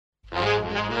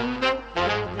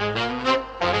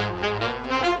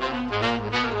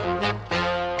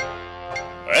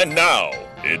And now,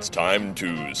 it's time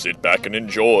to sit back and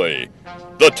enjoy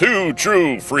the Two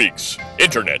True Freaks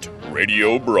Internet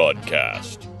Radio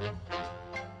Broadcast.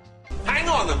 Hang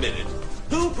on a minute.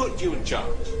 Who put you in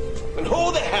charge? And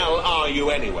who the hell are you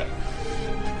anyway?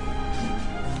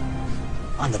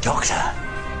 I'm the Doctor.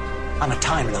 I'm a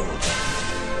Time Lord.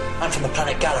 I'm from the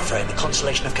planet Gallifrey in the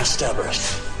constellation of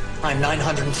Kasterborous. I'm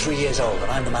 903 years old,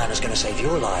 and I'm the man who's going to save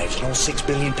your lives and all 6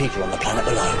 billion people on the planet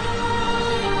below.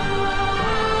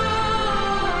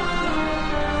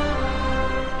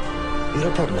 You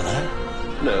got a problem with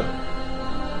that? No.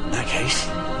 In that case,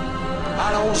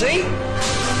 hello, Z.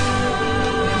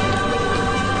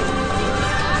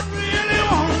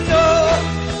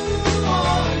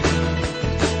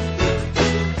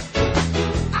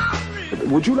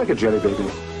 Would you like a jelly baby?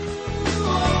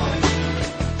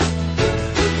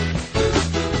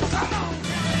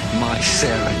 My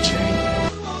Sarah Jane.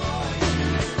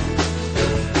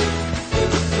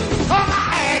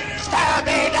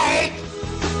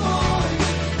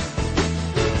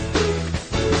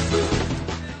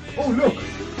 Oh, look!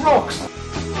 Rocks!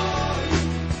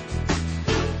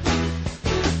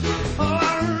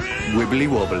 Wibbly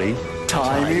wobbly,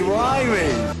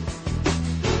 timey-wimey.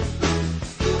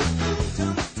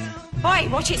 Oi,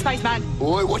 watch it, spaceman.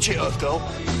 Oi, watch it, Earth girl.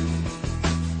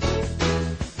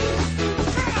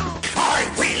 I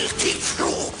will teach you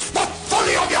the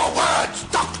folly of your words,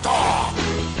 Doctor!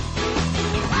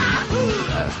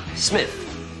 Smith.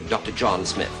 Dr. John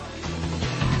Smith.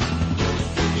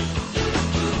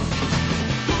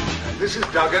 This is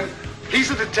Duggan. He's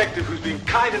the detective who's been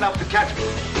kind enough to catch me.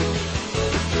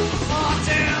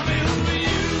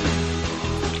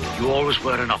 You always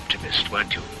were an optimist,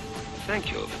 weren't you?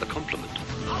 Thank you for the compliment.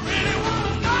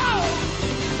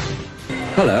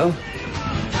 Hello.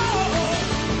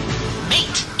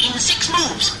 Mate in 6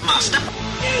 moves, Master.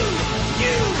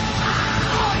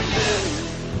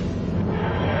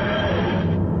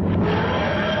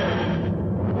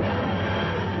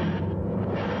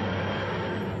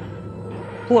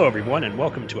 Hello everyone, and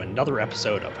welcome to another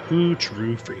episode of Who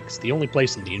True Freaks, the only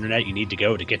place on the internet you need to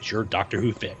go to get your Doctor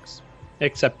Who fix.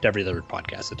 Except every other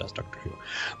podcast that does Doctor Who.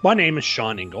 My name is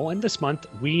Sean Ingle, and this month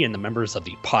we and the members of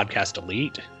the Podcast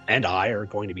Elite and I are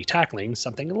going to be tackling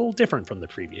something a little different from the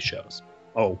previous shows.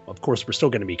 Oh, of course, we're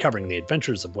still going to be covering the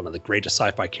adventures of one of the greatest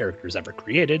sci-fi characters ever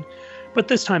created, but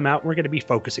this time out we're going to be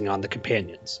focusing on the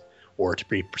companions, or to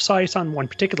be precise, on one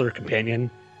particular companion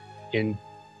in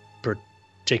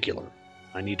particular.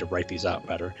 I need to write these out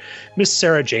better. Miss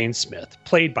Sarah Jane Smith,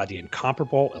 played by the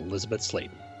incomparable Elizabeth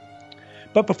Sladen.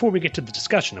 But before we get to the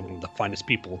discussion of one of the finest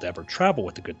people to ever travel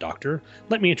with the Good Doctor,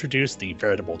 let me introduce the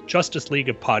veritable Justice League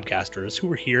of podcasters who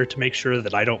are here to make sure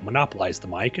that I don't monopolize the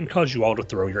mic and cause you all to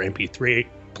throw your MP3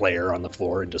 player on the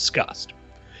floor in disgust.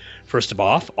 First of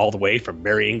all the way from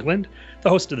Merry England, the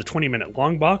host of the 20-Minute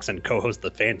Long Box and co-host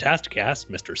of the Fantastic Cast,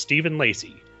 Mr. Stephen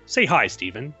Lacey. Say hi,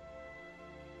 Stephen.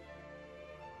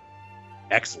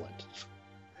 Excellent.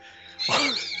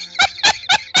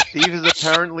 Steve is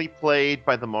apparently played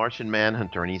by the Martian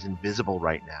Manhunter, and he's invisible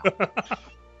right now.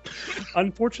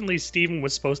 Unfortunately, Steven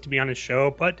was supposed to be on his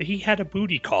show, but he had a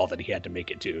booty call that he had to make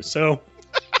it to, so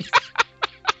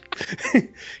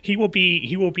he will be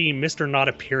Mr. Not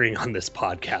Appearing on this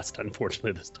podcast,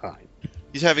 unfortunately, this time.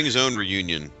 He's having his own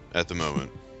reunion at the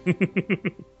moment.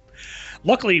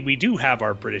 Luckily, we do have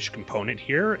our British component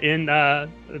here in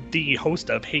the host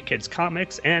of Hey Kids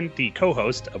Comics and the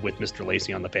co-host with Mr.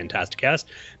 Lacey on the Fantastic Cast,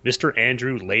 Mr.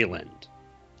 Andrew Leyland.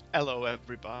 Hello,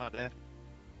 everybody.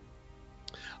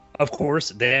 Of course,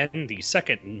 then the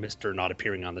second Mr. Not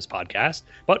Appearing on this podcast,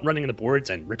 but running the boards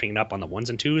and ripping it up on the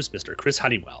ones and twos, Mr. Chris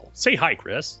Honeywell. Say hi,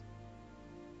 Chris.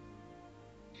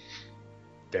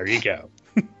 There you go.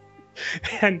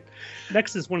 And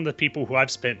next is one of the people who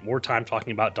I've spent more time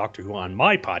talking about Doctor Who on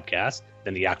my podcast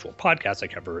than the actual podcast I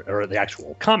cover, or the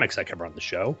actual comics I cover on the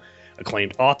show.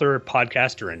 Acclaimed author,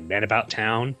 podcaster, and man about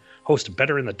town, host of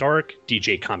Better in the Dark,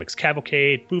 DJ Comics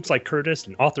Cavalcade, Moves Like Curtis,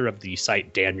 and author of the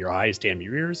site Damn Your Eyes, Damn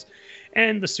Your Ears,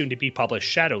 and the soon-to-be-published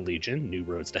Shadow Legion, New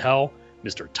Roads to Hell,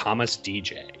 Mr. Thomas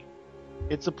DJ.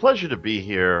 It's a pleasure to be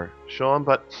here, Sean,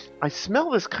 but I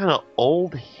smell this kind of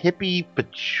old hippie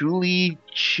patchouli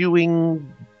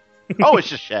chewing... Oh, it's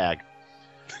just shag.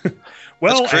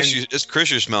 Well, it's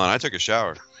Chris you're smelling. I took a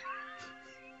shower.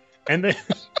 And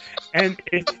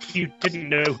if you didn't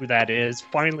know who that is,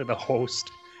 finally the host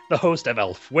the host of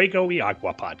El Fuego y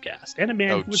Agua podcast, and a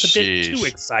man who was a bit too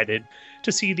excited to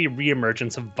see the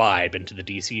reemergence of Vibe into the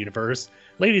DC universe.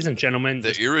 Ladies and gentlemen,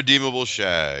 the irredeemable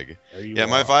Shag. Yeah,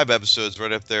 my Vibe episode's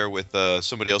right up there with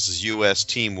somebody else's US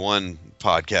Team 1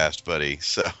 podcast, buddy.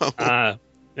 So. The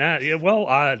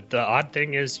odd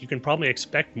thing is you can probably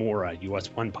expect more US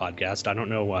 1 podcast. I don't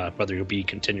know whether you'll be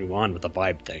continuing on with the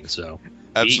Vibe thing. So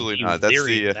absolutely not.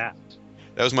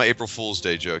 That was my April Fool's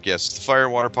Day joke. Yes, it's the Fire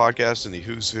and Water podcast and the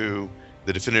Who's Who,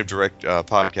 the Definitive Direct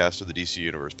podcast of the DC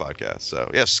Universe podcast. So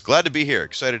yes, glad to be here.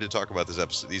 Excited to talk about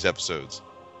these episodes.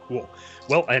 Cool.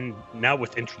 Well, and now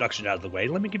with introduction out of the way,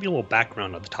 let me give you a little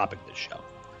background on the topic of this show.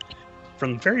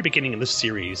 From the very beginning of this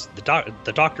series, the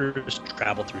Doctors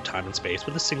travel through time and space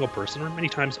with a single person or many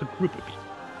times a group of people.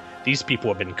 These people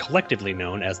have been collectively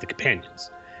known as the Companions.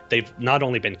 They've not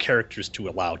only been characters to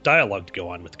allow dialogue to go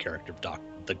on with the character of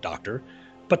the Doctor,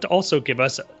 but to also give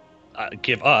us,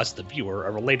 the viewer,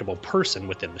 a relatable person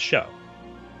within the show.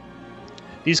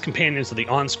 These companions are the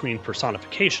on-screen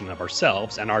personification of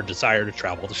ourselves and our desire to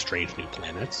travel to strange new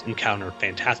planets, encounter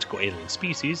fantastical alien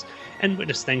species, and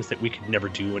witness things that we could never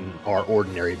do in our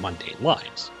ordinary mundane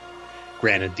lives.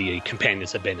 Granted, the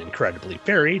companions have been incredibly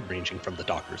varied, ranging from the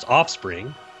Doctor's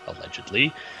offspring,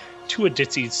 allegedly, to a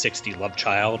ditzy 60 love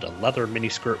child, a leather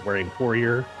miniskirt-wearing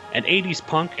warrior, an 80s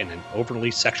punk, and an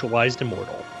overly sexualized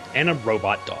immortal, and a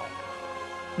robot dog.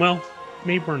 Well,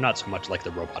 maybe we're not so much like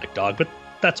the robotic dog, but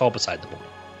that's all beside the point.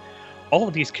 All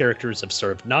of these characters have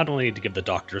served not only to give the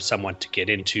Doctor someone to get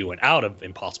into and out of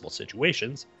impossible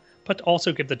situations, but to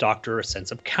also give the Doctor a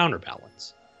sense of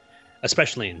counterbalance.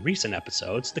 Especially in recent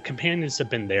episodes, the companions have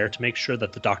been there to make sure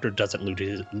that the Doctor doesn't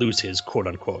lose his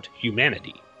quote-unquote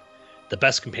humanity. The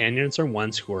best companions are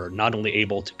ones who are not only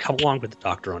able to come along with the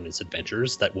Doctor on his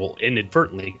adventures that will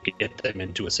inadvertently get them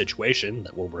into a situation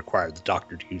that will require the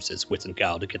Doctor to use his wits and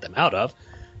guile to get them out of,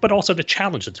 but also to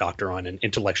challenge the Doctor on an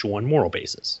intellectual and moral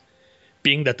basis.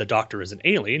 Being that the Doctor is an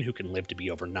alien who can live to be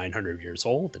over 900 years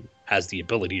old and has the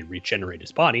ability to regenerate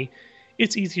his body,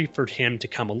 it's easy for him to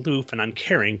come aloof and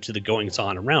uncaring to the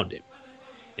goings-on around him.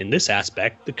 In this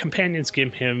aspect, the companions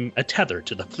give him a tether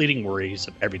to the fleeting worries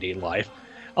of everyday life,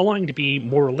 allowing to be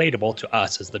more relatable to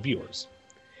us as the viewers.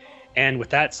 And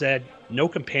with that said, no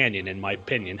companion, in my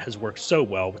opinion, has worked so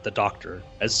well with the Doctor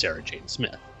as Sarah Jane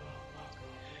Smith.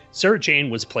 Sarah Jane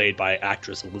was played by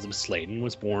actress Elizabeth Sladen,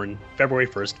 was born February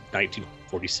 1st,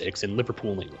 1946 in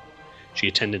Liverpool, England. She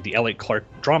attended the Elliott Clark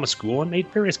Drama School and made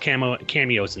various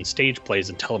cameos in stage plays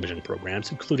and television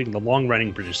programs, including the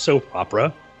long-running British soap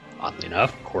opera, oddly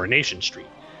enough, Coronation Street,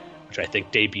 which I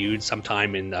think debuted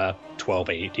sometime in 12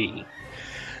 AD.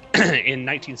 In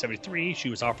 1973, she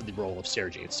was offered the role of Sarah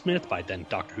Jane Smith by then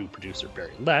Doctor Who producer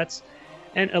Barry Letts,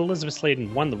 and Elizabeth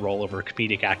Sladen won the role over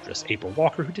comedic actress April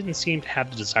Walker, who didn't seem to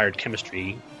have the desired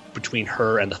chemistry between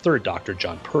her and the third Doctor,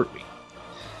 John Pertwee.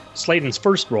 Sladen's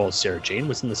first role as Sarah Jane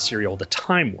was in the serial The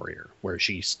Time Warrior, where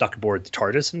she stuck aboard the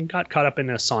TARDIS and got caught up in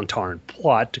a Sontaran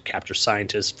plot to capture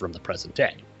scientists from the present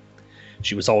day.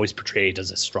 She was always portrayed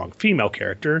as a strong female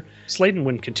character. Sladen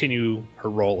would continue her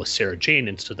role as Sarah Jane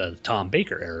into the Tom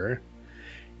Baker era,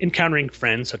 encountering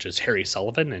friends such as Harry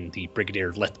Sullivan and the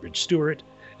Brigadier Lethbridge Stewart,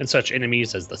 and such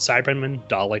enemies as the Cybermen,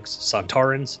 Daleks,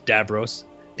 Sontarans, Davros,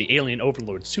 the alien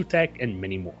overlord Sutek, and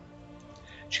many more.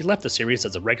 She left the series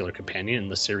as a regular companion in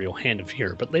the serial Hand of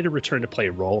Fear, but later returned to play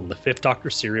a role in the fifth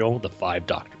Doctor serial, The Five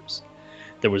Doctors.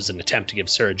 There was an attempt to give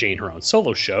Sarah Jane her own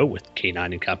solo show with K9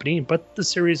 and Company, but the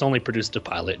series only produced a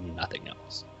pilot and nothing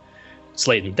else.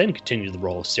 Sladen then continued the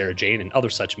role of Sarah Jane in other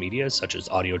such media, such as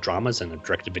audio dramas and a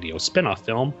direct-to-video spin-off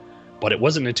film, but it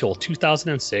wasn't until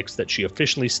 2006 that she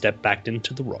officially stepped back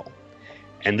into the role.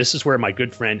 And this is where my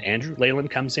good friend Andrew Leyland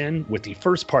comes in with the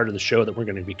first part of the show that we're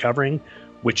going to be covering,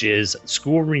 which is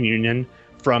School Reunion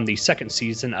from the second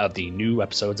season of the new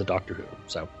episodes of Doctor Who.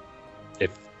 So,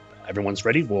 if everyone's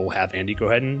ready, we'll have Andy go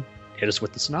ahead and hit us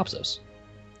with the synopsis.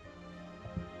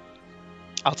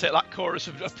 I'll take that chorus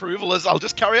of approval as I'll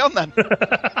just carry on then.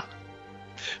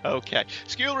 Okay.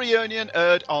 School Reunion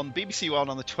aired on BBC One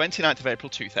on the 29th of April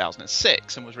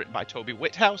 2006 and was written by Toby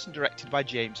Whithouse and directed by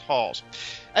James Hawes.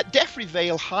 At Deffrey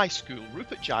Vale High School,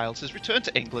 Rupert Giles has returned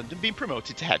to England and been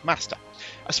promoted to headmaster.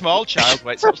 A small child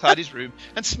waits outside his room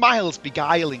and smiles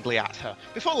beguilingly at her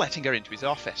before letting her into his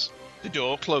office. The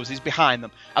door closes behind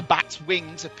them, a bat's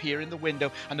wings appear in the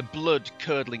window, and a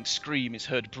blood-curdling scream is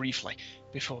heard briefly,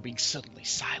 before being suddenly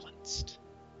silenced.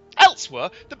 Elsewhere,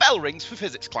 the bell rings for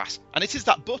physics class, and it is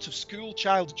that butt of school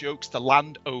child jokes the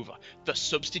land over, the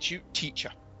substitute teacher.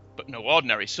 But no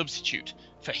ordinary substitute,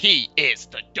 for he is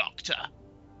the Doctor.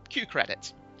 Cue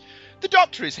credits. The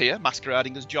Doctor is here,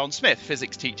 masquerading as John Smith,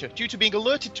 physics teacher, due to being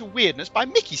alerted to weirdness by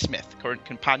Mickey Smith, current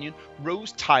companion,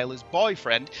 Rose Tyler's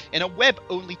boyfriend, in a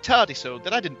web-only TARDISode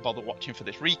that I didn't bother watching for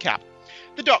this recap.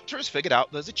 The Doctor has figured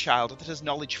out there's a child that has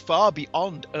knowledge far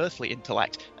beyond earthly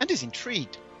intellect, and is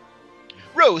intrigued.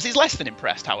 Rose is less than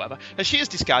impressed, however, as she has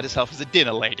disguised herself as a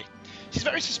dinner lady. She's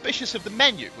very suspicious of the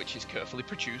menu, which is carefully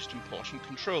produced and portion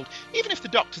controlled, even if the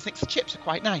Doctor thinks the chips are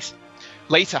quite nice.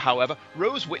 Later, however,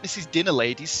 Rose witnesses dinner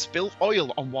ladies spill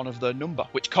oil on one of their number,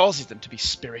 which causes them to be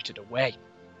spirited away.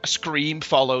 A scream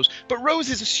follows, but Rose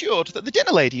is assured that the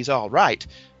dinner lady is all right.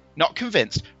 Not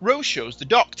convinced, Rose shows the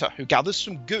Doctor, who gathers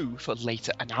some goo for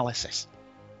later analysis.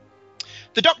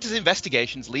 The Doctor's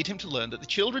investigations lead him to learn that the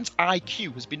children's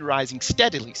IQ has been rising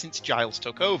steadily since Giles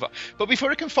took over, but before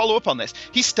he can follow up on this,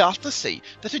 he starts to see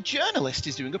that a journalist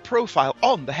is doing a profile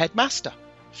on the headmaster,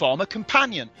 former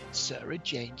companion, Sarah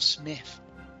Jane Smith.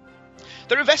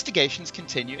 Their investigations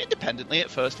continue independently at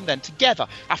first and then together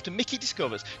after Mickey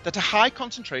discovers that a high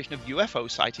concentration of UFO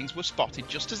sightings were spotted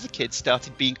just as the kids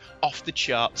started being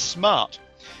off-the-chart smart.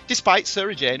 Despite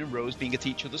Sarah Jane and Rose being at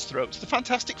each other's throats, the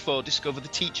Fantastic Four discover the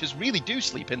teachers really do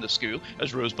sleep in the school,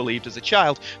 as Rose believed as a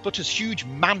child, but as huge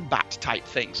man-bat type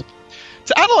things.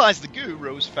 To analyse the goo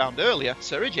Rose found earlier,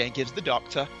 Sarah Jane gives the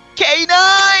Doctor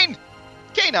K9!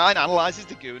 K9 analyses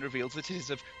the goo and reveals that it is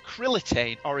of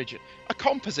Krillitane origin, a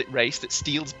composite race that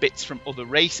steals bits from other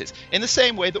races, in the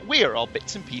same way that we are all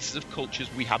bits and pieces of cultures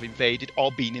we have invaded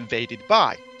or been invaded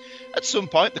by. At some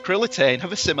point, the Krillitane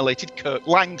have assimilated Kirk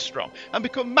Langstrom and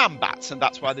become man-bats, and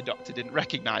that's why the Doctor didn't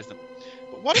recognise them.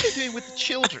 But what are they doing with the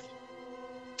children?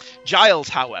 Giles,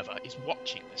 however, is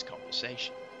watching this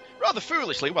conversation. Rather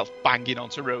foolishly, while banging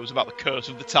onto Rose about the curse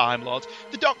of the Time Lords,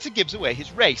 the Doctor gives away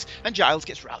his race, and Giles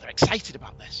gets rather excited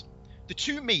about this. The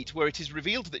two meet where it is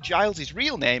revealed that Giles'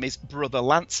 real name is Brother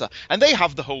Lancer, and they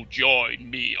have the whole join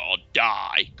me or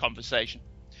die conversation.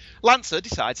 Lancer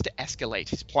decides to escalate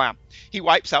his plan. He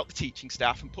wipes out the teaching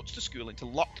staff and puts the school into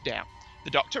lockdown.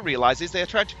 The Doctor realises they are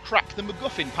trying to crack the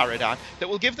MacGuffin paradigm that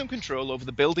will give them control over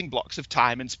the building blocks of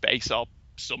time and space or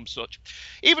some such.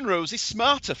 Even Rose is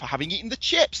smarter for having eaten the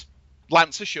chips.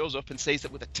 Lancer shows up and says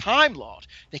that with a Time Lord,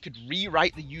 they could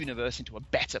rewrite the universe into a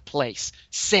better place.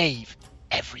 Save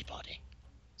everybody.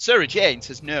 Sarah Jane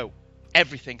says no.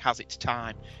 Everything has its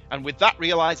time. And with that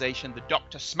realisation, the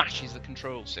Doctor smashes the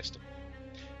control system.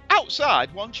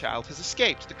 Outside, one child has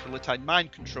escaped the Krillitine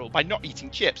mind control by not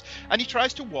eating chips, and he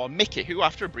tries to warn Mickey, who,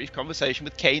 after a brief conversation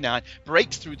with K9,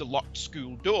 breaks through the locked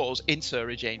school doors in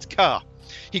Sarah Jane's car.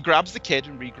 He grabs the kid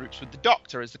and regroups with the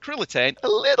Doctor as the Krillitine, a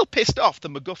little pissed off the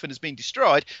MacGuffin has been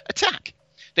destroyed, attack.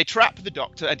 They trap the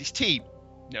Doctor and his team.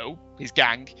 No, his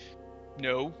gang.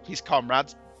 No, his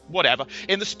comrades. Whatever.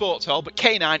 In the sports hall, but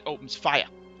K9 opens fire.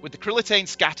 With the Krillitine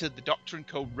scattered, the Doctor and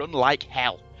co run like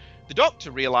hell. The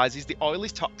Doctor realises the oil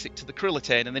is toxic to the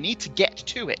Krillitane and they need to get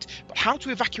to it, but how to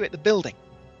evacuate the building?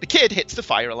 The kid hits the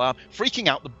fire alarm, freaking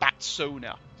out the bat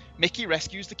sonar. Mickey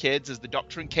rescues the kids as the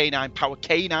Doctor and K9 power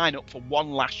K9 up for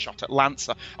one last shot at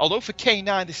Lancer. Although for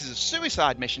K9 this is a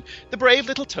suicide mission, the brave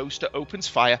little toaster opens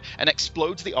fire and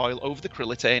explodes the oil over the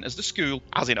Krillitane as the school,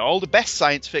 as in all the best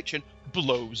science fiction,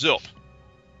 blows up.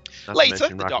 Later,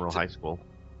 the Doctor... High School.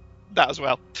 That as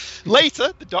well.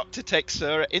 Later, the Doctor takes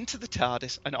Sarah into the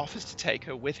TARDIS and offers to take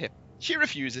her with him. She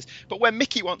refuses, but when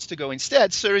Mickey wants to go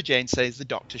instead, Sarah Jane says the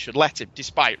Doctor should let him,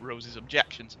 despite Rose's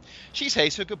objections. She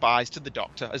says her goodbyes to the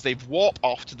Doctor as they warp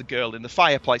off to the girl in the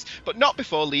fireplace, but not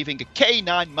before leaving a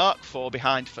K9 Mark IV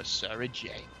behind for Sarah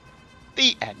Jane.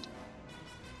 The end.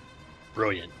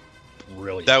 Brilliant.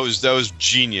 That was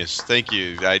genius. Thank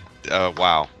you.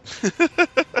 Wow.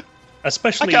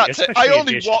 I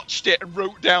only watched it and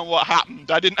wrote down what happened.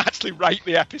 I didn't actually write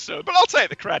the episode, but I'll take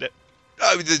the credit.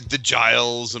 The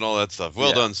Giles and all that stuff.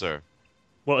 Well done, sir.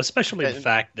 Well, especially the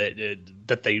fact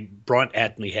that they brought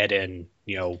Anthony Head in,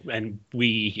 and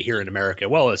we here in America,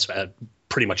 it's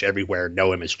pretty much everywhere,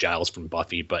 know him as Giles from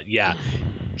Buffy. But yeah,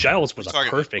 Giles was a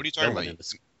perfect villain in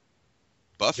this.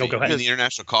 Buffy? Go ahead. The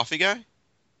international coffee guy?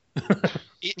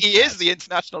 He is the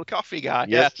international coffee guy.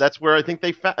 Yes, that's where I think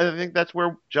that's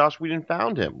where Joss Whedon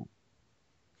found him.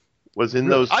 Was in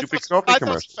those stupid coffee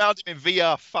commercials. I found him in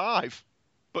VR5,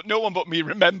 but no one but me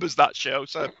remembers that show.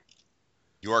 So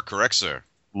you are correct, sir.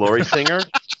 Laurie Singer,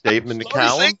 Dave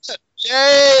McCallum.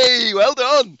 Yay! Well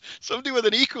done. Somebody with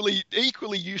an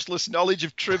equally useless knowledge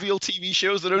of trivial TV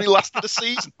shows that only lasted a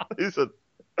season.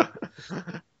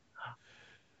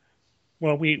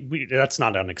 Well, we that's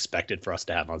not unexpected for us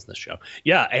to have on this show.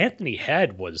 Yeah, Anthony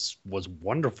Head was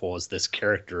wonderful as this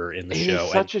character in the show.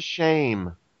 It's such a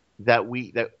shame that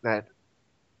that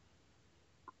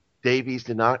Davies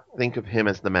did not think of him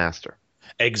as the Master.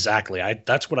 Exactly.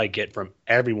 That's what I get from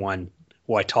everyone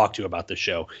who I talk to about the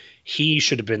show. He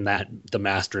should have been the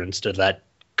master instead of that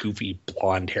goofy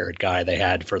blonde-haired guy they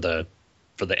had for the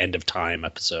End of Time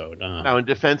episode. Now, in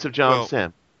defense of John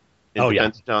Sim,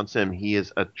 John Sim, he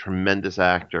is a tremendous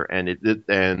actor,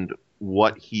 and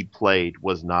what he played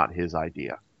was not his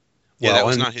idea. Yeah, that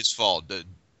was not his fault.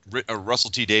 Russell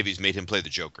T Davies made him play the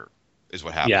Joker, is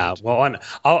what happened. Yeah, well,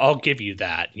 I'll give you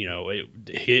that. You know,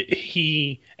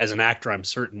 he as an actor, I'm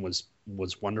certain was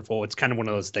wonderful. It's kind of one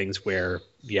of those things where,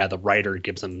 the writer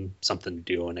gives him something to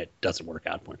do and it doesn't work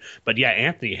out for him. But yeah,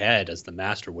 Anthony Head as the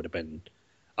Master would have been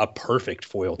a perfect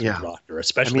foil to the Doctor,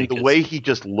 especially the way he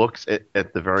just looks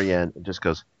at the very end and just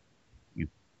goes, "You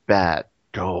bad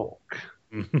dog."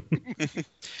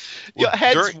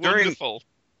 Head's wonderful.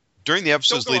 During the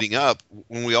episodes leading up,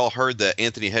 when we all heard that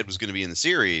Anthony Head was going to be in the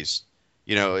series,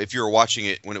 if you were watching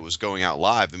it when it was going out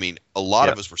live, a lot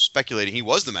of us were speculating he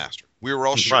was the Master. We were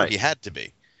all sure he had to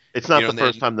be. It's not the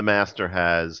first time the Master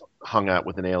has hung out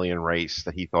with an alien race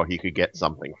that he thought he could get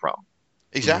something from.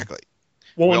 Exactly.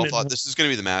 Well, we all thought this is going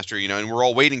to be the Master, and we're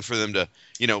all waiting for them to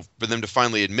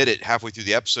finally admit it halfway through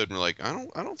the episode, and we're like, I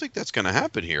don't think that's going to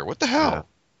happen here. What the hell?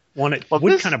 Well, it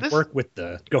would kind of work with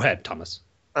the. Go ahead, Thomas.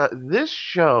 This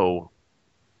show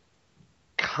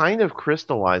kind of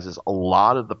crystallizes a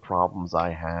lot of the problems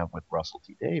I have with Russell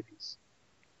T Davies.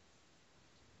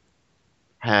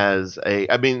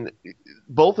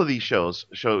 Both of these shows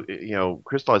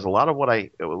crystallize a lot of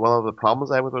the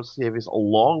problems I have with Russell T Davies,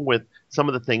 along with some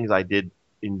of the things I did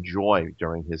enjoy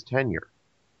during his tenure.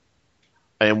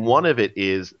 And one of it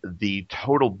is the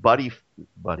total Buffy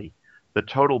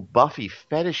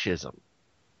fetishism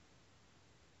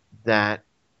that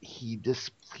he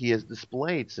has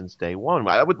displayed since day one.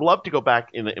 I would love to go back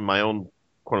in my own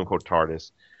quote unquote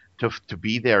TARDIS to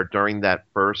be there during that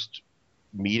first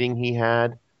meeting he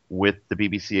had with the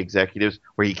BBC executives,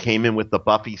 where he came in with the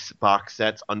Buffy box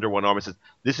sets under one arm and says,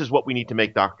 "This is what we need to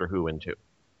make Doctor Who into."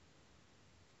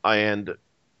 And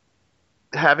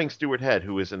having Stuart Head,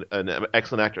 who is an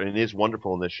excellent actor and is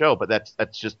wonderful in this show, but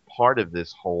that's just part of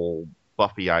this whole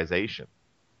Buffyization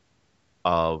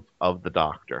of the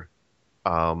Doctor.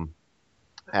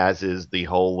 As is the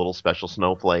whole little special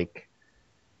snowflake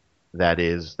that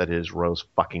is Rose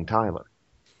fucking Tyler.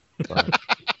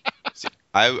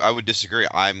 I would disagree.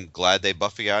 I'm glad they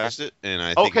Buffyized it, and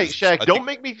I think Shaq, don't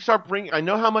make me start bringing. I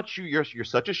know how much you're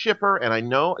such a shipper, and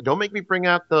don't make me bring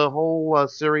out the whole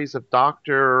series of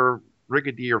Dr.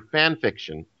 Brigadier fan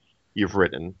fiction you've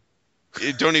written.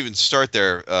 Don't even start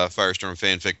there, Firestorm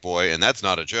fanfic boy, and that's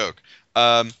not a joke.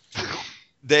 I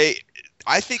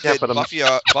think that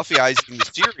Buffyizing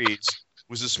the series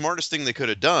was the smartest thing they could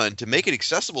have done to make it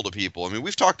accessible to people.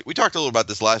 We talked a little about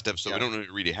this last episode. Yeah. We don't need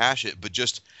to rehash it, but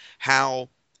just how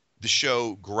the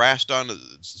show grasped onto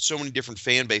so many different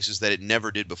fan bases that it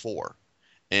never did before.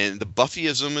 And the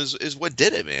Buffyism is what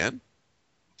did it, man.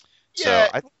 Yeah,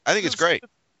 so I think it's great.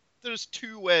 There's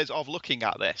two ways of looking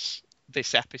at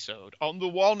this episode. On the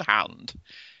one hand,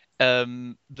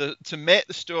 to make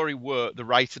the story work, the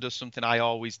writer does something I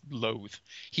always loathe.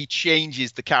 He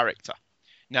changes the character.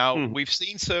 Now, we've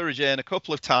seen Sarah Jane a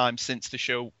couple of times since the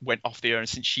show went off the air and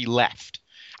since she left.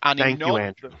 And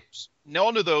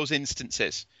none of those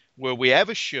instances were we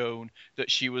ever shown that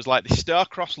she was like the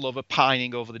star-crossed lover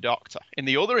pining over the Doctor. In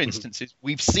the other instances,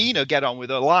 we've seen her get on with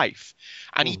her life.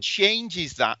 And he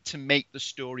changes that to make the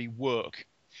story work.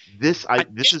 This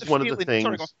is one of the things...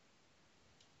 Sorry,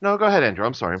 no, go ahead, Andrew.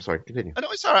 I'm sorry. Continue.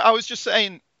 No, it's all right. I was just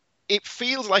saying... It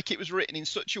feels like it was written in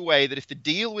such a way that if the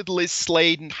deal with Liz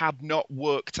Sladen had not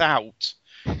worked out,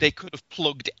 they could have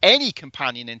plugged any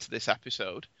companion into this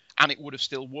episode and it would have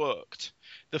still worked.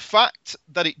 The fact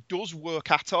that it does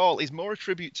work at all is more a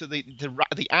tribute to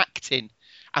the acting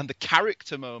and the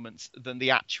character moments than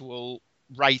the actual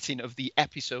writing of the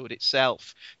episode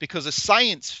itself. Because as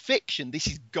science fiction, this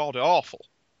is god awful.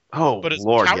 Oh, but as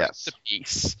Lord, a character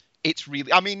piece, it's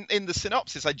really, in the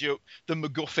synopsis, I joke the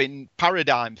MacGuffin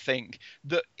paradigm thing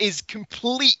that is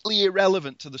completely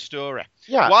irrelevant to the story.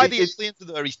 Yeah, why the aliens are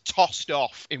there is tossed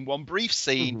off in one brief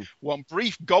scene, one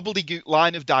brief gobbledygook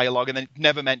line of dialogue, and then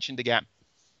never mentioned again.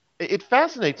 It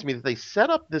fascinates me that they set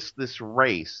up this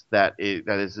race that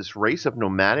is this race of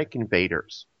nomadic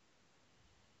invaders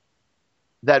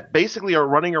that basically are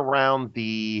running around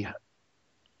the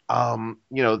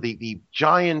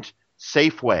giant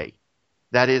Safeway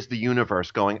that is the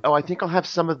universe, going, oh, I think I'll have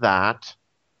some of that.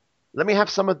 Let me have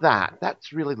some of that.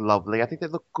 That's really lovely. I think they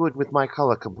look good with my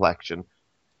color complexion.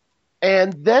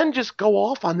 And then just go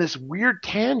off on this weird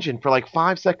tangent for like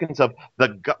 5 seconds of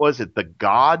the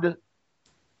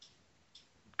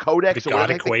codex, the or God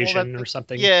whatever equation or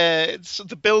something. Yeah, it's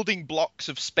the building blocks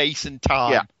of space and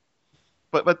time. Yeah.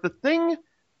 But the thing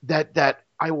that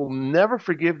I will never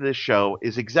forgive this show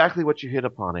is exactly what you hit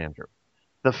upon, Andrew.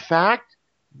 The fact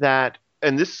that,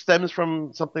 and this stems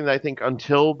from something that I think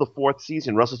until the fourth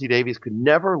season, Russell T Davies could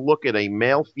never look at a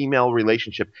male-female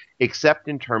relationship except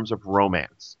in terms of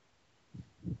romance.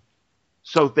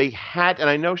 So they had, and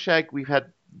I know, Shag, we've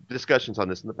had discussions on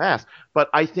this in the past, but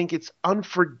I think it's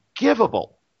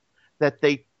unforgivable that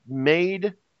they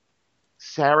made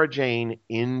Sarah Jane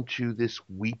into this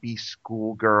weepy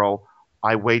schoolgirl.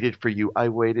 I waited for you. I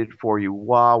waited for you.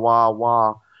 Wah, wah,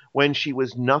 wah. When she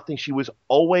was nothing, she was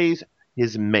always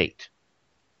his mate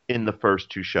in the first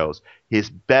two shows. His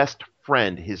best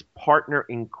friend, his partner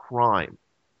in crime.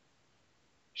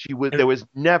 There was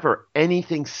never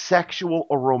anything sexual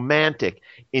or romantic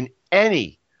in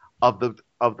any of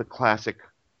the classic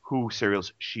Who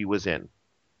serials she was in.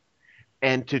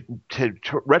 And to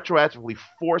retroactively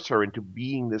force her into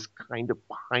being this kind of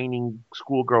pining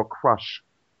schoolgirl crush,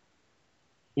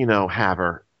 have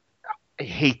her. I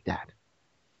hate that.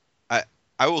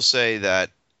 I will say that,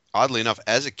 oddly enough,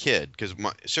 as a kid, because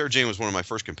Sarah Jane was one of my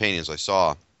first companions I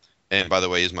saw, and by the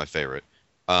way, is my favorite.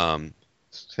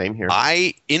 Same here.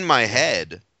 In my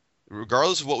head,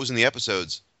 regardless of what was in the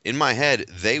episodes, in my head,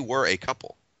 they were a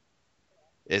couple.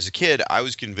 As a kid, I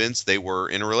was convinced they were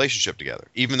in a relationship together,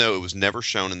 even though it was never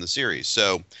shown in the series.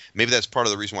 So maybe that's part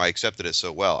of the reason why I accepted it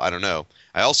so well. I don't know.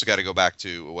 I also got to go back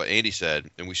to what Andy said,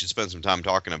 and we should spend some time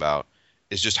talking about,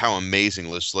 is just how amazing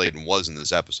Liv Sladen was in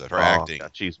this episode. Her acting.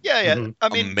 Yeah. Mm-hmm. I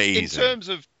mean, amazing. In terms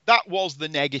of, that was the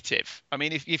negative. I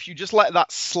mean, if you just let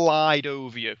that slide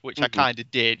over you, which I kind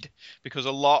of did, because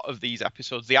a lot of these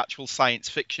episodes, the actual science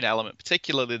fiction element,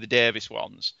 particularly the Davis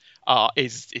ones,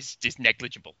 is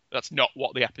negligible. That's not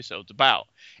what the episode's about.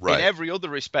 Right. In every other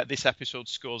respect, this episode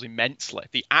scores immensely.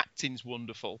 The acting's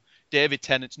wonderful. David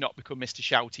Tennant's not become Mr.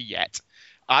 Shouty yet.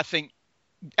 I think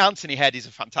Anthony Head is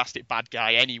a fantastic bad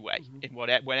guy anyway.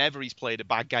 Whenever he's played a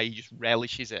bad guy, he just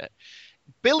relishes it.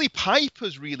 Billie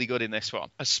Piper's really good in this one,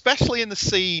 especially in the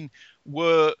scene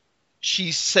where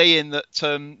she's saying that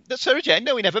Sarah Jane,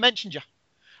 no, we never mentioned you.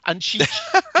 And she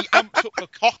amps up her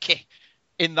cocky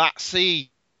in that scene.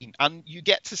 And you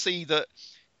get to see that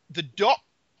the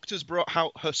doctor's brought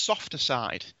out her softer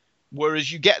side,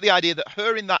 whereas you get the idea that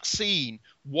her in that scene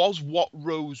was what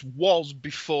Rose was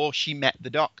before she met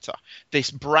the doctor.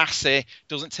 This brassy,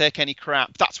 doesn't take any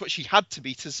crap. That's what she had to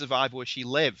be to survive where she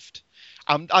lived.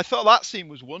 And I thought that scene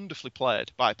was wonderfully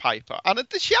played by Piper. And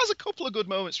she has a couple of good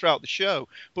moments throughout the show.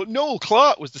 But Noel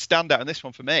Clarke was the standout in this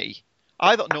one for me.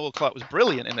 I thought Noel Clarke was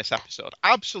brilliant in this episode.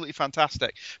 Absolutely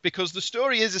fantastic. Because the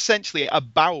story is essentially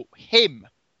about him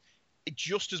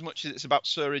just as much as it's about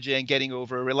Sarah Jane getting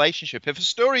over a relationship. If a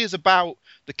story is about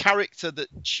the character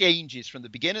that changes from the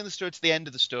beginning of the story to the end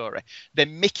of the story,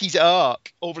 then Mickey's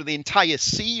arc over the entire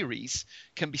series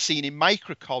can be seen in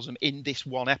microcosm in this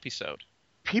one episode.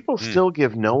 People still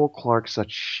give Noel Clarke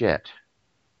such shit.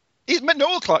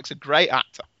 Noel Clarke's a great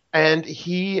actor. And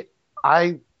he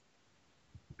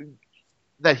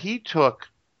took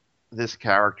this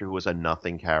character who was a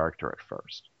nothing character at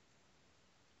first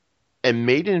and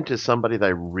made it into somebody that I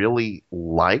really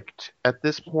liked at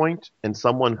this point, and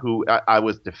someone who I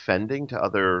was defending to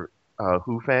other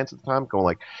Who fans at the time, going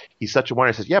like, he's such a wonder.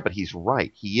 I says, yeah, but he's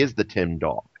right. He is the Tim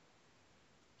Dog.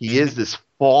 He is this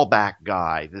fallback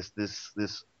guy,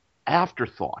 this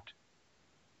afterthought.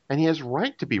 And he has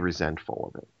right to be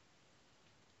resentful of it.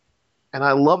 And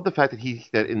I love the fact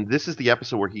that this is the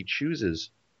episode where he chooses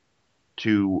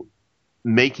to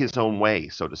make his own way,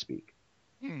 so to speak.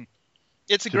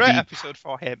 It's a great episode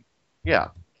for him. Yeah.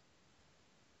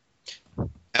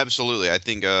 Absolutely. I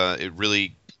think it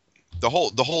really, the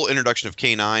whole introduction of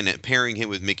K9 and pairing him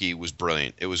with Mickey was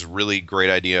brilliant. It was a really great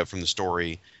idea from the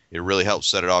story. It really helped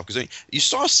set it off, because you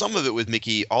saw some of it with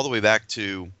Mickey all the way back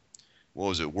to, what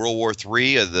was it, World War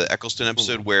III, the Eccleston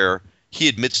episode, where he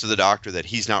admits to the Doctor that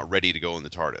he's not ready to go in the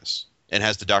TARDIS and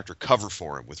has the Doctor cover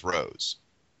for him with Rose,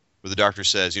 where the Doctor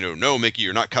says, no, Mickey,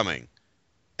 you're not coming.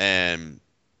 And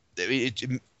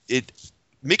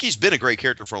Mickey's been a great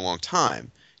character for a long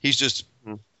time. He's just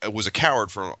was a coward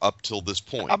for up till this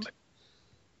point.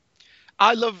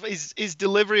 I love his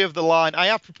delivery of the line. I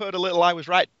have prepared a little I was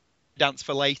right dance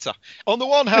for later. On the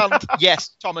one hand, yes,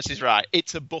 Thomas is right.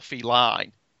 It's a Buffy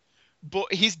line.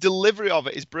 But his delivery of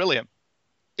it is brilliant.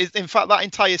 In fact, that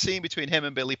entire scene between him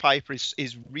and Billie Piper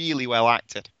is really well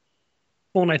acted.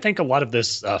 Well, and I think a lot of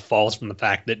this falls from the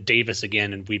fact that Davis,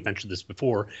 again, and we've mentioned this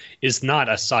before, is not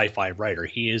a sci-fi writer.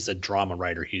 He is a drama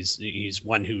writer. He's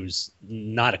one who's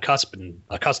not accustomed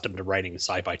to writing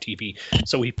sci-fi TV.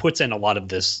 So he puts in a lot of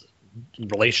this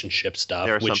relationship stuff.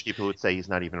 There are some people who would say he's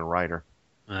not even a writer.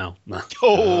 Well,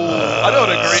 I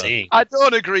don't agree. I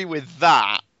don't agree with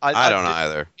that. I don't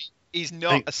either. He's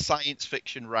not a science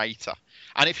fiction writer.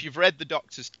 And if you've read The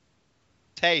Doctor's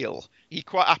Tale, he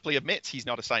quite happily admits he's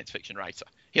not a science fiction writer.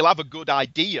 He'll have a good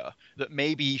idea that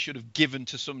maybe he should have given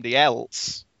to somebody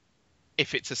else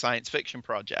if it's a science fiction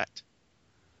project.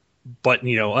 But,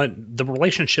 the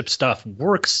relationship stuff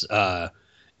works, I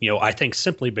think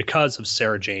simply because of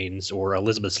Sarah Jane's or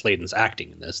Elizabeth Sladen's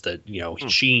acting in this, that,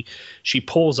 she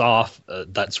pulls off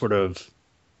that sort of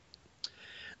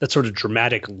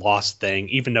dramatic lost thing,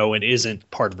 even though it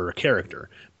isn't part of her character.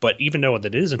 But even though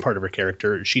that isn't part of her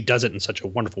character, she does it in such a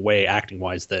wonderful way,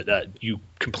 acting-wise, that you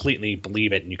completely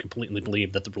believe it, and you completely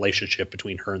believe that the relationship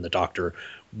between her and the Doctor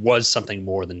was something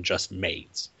more than just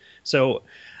mates. So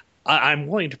I'm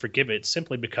willing to forgive it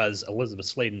simply because Elizabeth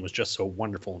Sladen was just so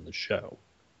wonderful in the show.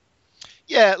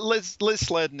 Yeah, Liz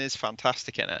Sladen is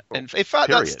fantastic in it. In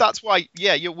fact, that's why,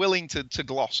 you're willing to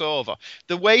gloss over.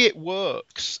 The way it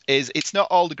works is it's not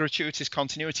all the gratuitous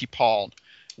continuity porn,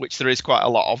 which there is quite a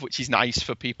lot of, which is nice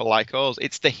for people like us.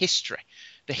 It's the history.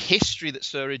 The history that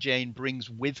Sarah Jane brings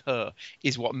with her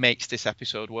is what makes this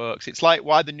episode works. It's like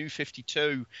why the New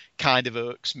 52 kind of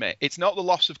irks me. It's not the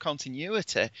loss of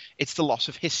continuity, it's the loss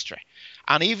of history.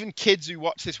 And even kids who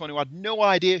watch this one who had no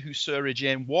idea who Sarah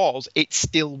Jane was, it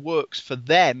still works for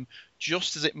them,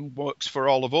 just as it works for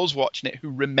all of us watching it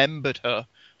who remembered her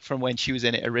from when she was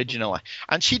in it originally.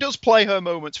 And she does play her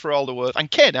moments for all the worth. And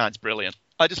K9's brilliant.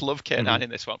 I just love K9 in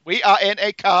this one. We are in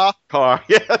a car.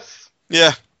 Yes.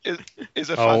 Yeah. Is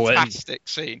a fantastic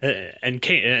scene. And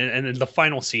then the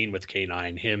final scene with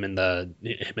K9, him in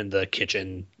the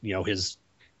kitchen, his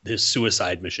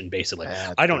suicide mission, basically.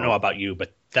 I don't know about you,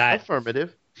 but that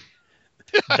affirmative.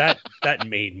 that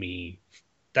made me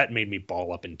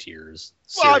ball up in tears.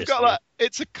 Seriously. Well, I've got that.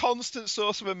 It's a constant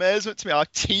source of amazement to me how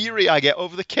teary I get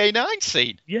over the K9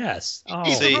 scene. Yes.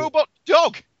 He's a robot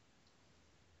dog.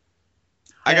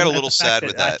 I got a little sad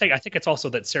with that. I think it's also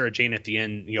that Sarah Jane at the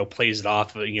end, plays it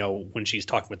off, when she's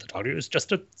talking with the dog. It was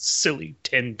just a silly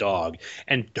tin dog.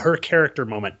 And her character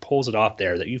moment pulls it off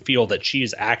there, that you feel that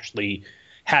she's actually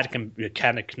had a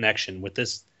kind of connection with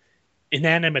this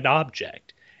inanimate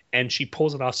object. And she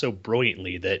pulls it off so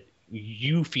brilliantly that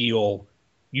you feel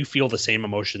the same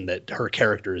emotion that her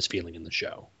character is feeling in the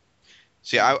show.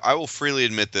 See, I will freely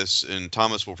admit this, and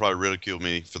Thomas will probably ridicule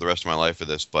me for the rest of my life for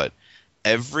this, but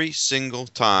every single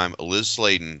time Liz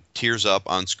Sladen tears up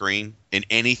on screen in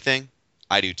anything,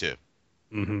 I do too.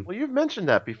 Mm-hmm. Well, you've mentioned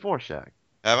that before, Shaq.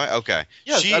 Have I? Okay.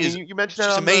 Yes, you mentioned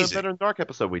that on the Better in Dark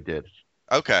episode we did.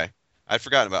 Okay. I'd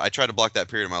forgotten about it. I tried to block that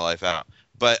period of my life out.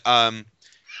 But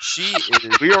she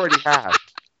is... We already have.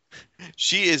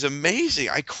 She is amazing.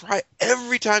 I cry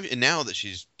every time. And now that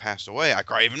she's passed away, I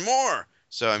cry even more.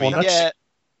 So, I mean,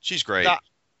 she's great.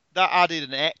 That added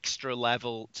an extra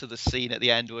level to the scene at the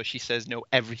end where she says, no,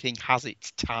 everything has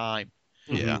its time.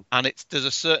 Yeah. And there's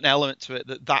a certain element to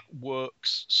it that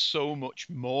works so much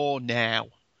more now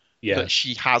that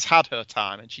she has had her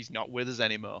time and she's not with us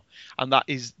anymore. And that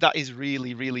is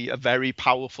really, really a very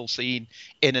powerful scene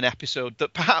in an episode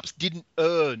that perhaps didn't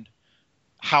earn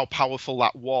how powerful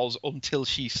that was until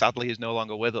she sadly is no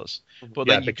longer with us. But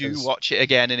then you do watch it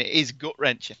again and it is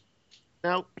gut-wrenching.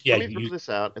 Now, let me throw this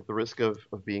out at the risk of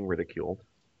being ridiculed.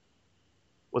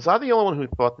 Was I the only one who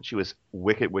thought that she was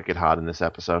wicked, wicked hot in this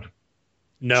episode?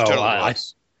 No, I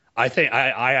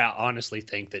honestly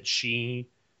think that she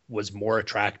was more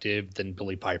attractive than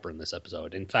Billie Piper in this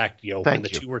episode. In fact, when the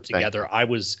two were together, I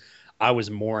was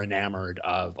more enamored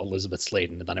of Elizabeth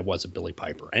Sladen than I was of Billie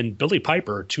Piper. And Billie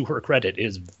Piper, to her credit,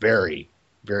 is very,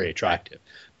 very attractive.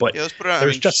 But let's put it out.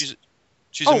 There's just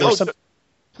she's a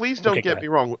please don't get me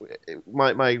wrong.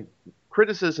 My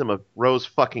criticism of Rose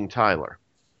fucking Tyler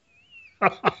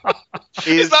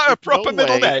is that a proper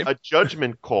middle name? A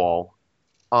judgment call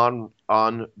on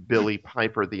Billie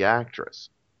Piper, the actress,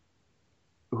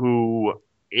 who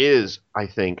is, I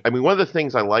think, one of the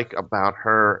things I like about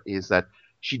her is that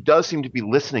she does seem to be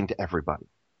listening to everybody.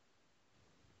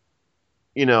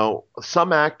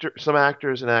 Some actors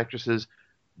and actresses,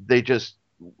 they just,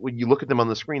 when you look at them on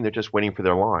the screen, they're just waiting for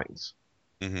their lines.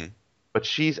 Mm-hmm. But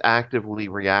she's actively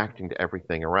reacting to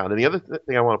everything around. And the other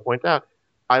thing I want to point out,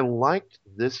 I liked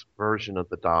this version of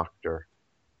the Doctor,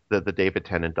 the David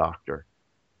Tennant Doctor.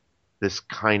 This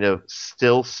kind of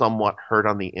still somewhat hurt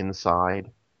on the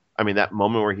inside. That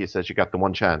moment where he says, you got the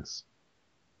one chance.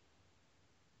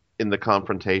 in the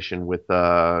confrontation with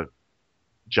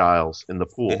Giles in the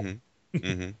pool. Mm-hmm.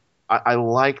 Mm-hmm. I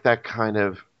like that kind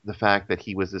of the fact that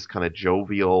he was this kind of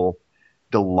jovial,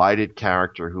 delighted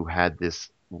character who had this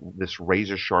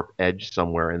razor sharp edge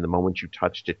somewhere, and the moment you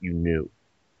touched it, you knew.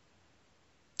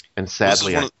 And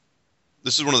sadly,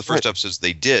 this is one of the first episodes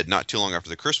they did not too long after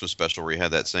the Christmas special, where he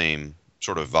had that same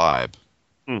sort of vibe.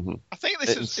 Mm-hmm. I think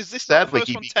this is this sadly the first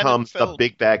he one becomes the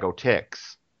big bag o'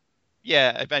 ticks.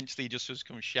 Yeah, eventually he just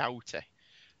becomes shouty.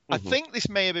 Mm-hmm. I think this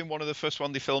may have been one of the first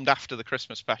one they filmed after the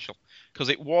Christmas special, because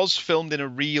it was filmed in a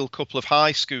real couple of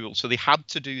high schools, so they had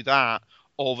to do that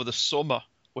over the summer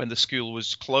when the school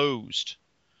was closed.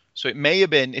 So it may have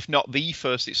been, if not the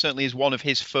first, it certainly is one of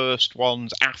his first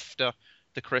ones after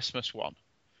the Christmas one.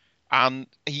 And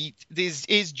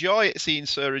his joy at seeing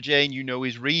Sarah Jane,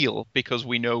 is real, because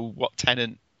we know what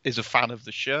Tennant is a fan of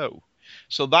the show.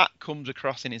 So that comes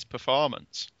across in his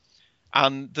performance.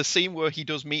 And the scene where he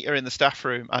does meet her in the staff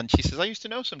room, and she says, I used to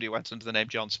know somebody who went under the name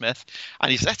John Smith.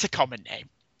 And he says, that's a common name.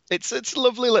 It's a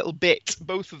lovely little bit.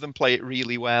 Both of them play it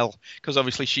really well, because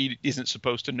obviously she isn't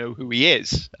supposed to know who he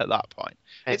is at that point.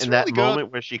 And really that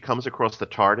moment where she comes across the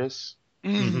TARDIS,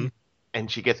 mm-hmm.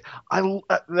 and she gets...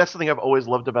 that's something I've always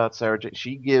loved about Sarah Jane.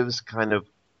 She gives kind of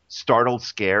startled,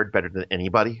 scared better than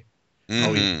anybody.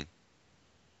 Mm-hmm.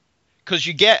 Because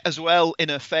you get as well in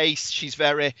her face, she's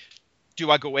very,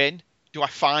 do I go in? Do I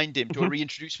find him? Do I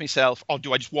reintroduce myself? Or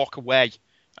do I just walk away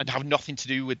and have nothing to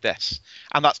do with this?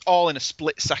 And that's all in a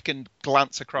split-second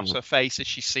glance across her face as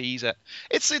she sees it.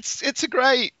 It's a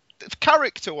great...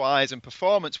 Character-wise and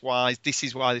performance-wise, this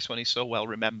is why this one is so well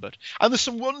remembered. And there's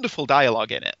some wonderful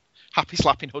dialogue in it. Happy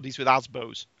slapping hoodies with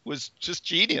Asbos was just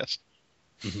genius.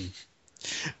 Mm-hmm.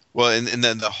 Well, and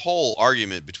then the whole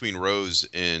argument between Rose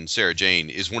and Sarah Jane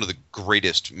is one of the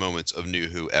greatest moments of New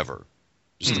Who ever.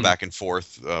 Just the back and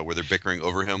forth where they're bickering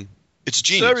over him. It's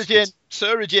genius.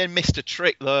 Sarah Jane missed a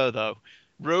trick there, though.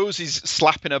 Rose is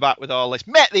slapping her back with all this.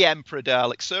 Met the Emperor,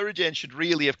 Dalek. Sarah Jane should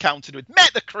really have countered with, met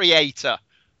the Creator.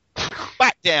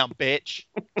 Back down, bitch.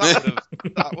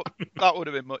 That would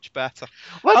have been much better.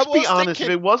 Let's be honest. If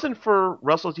it wasn't for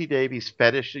Russell T Davies'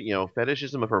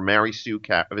 fetishism of her Mary Sue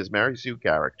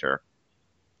character,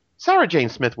 Sarah Jane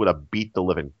Smith would have beat the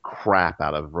living crap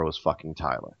out of Rose fucking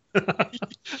Tyler.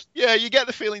 Yeah, you get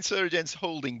the feeling Sarah Jane's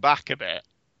holding back a bit.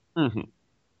 Mm-hmm.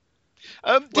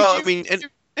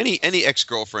 Any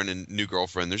ex-girlfriend and new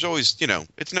girlfriend, there's always,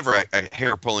 it's never a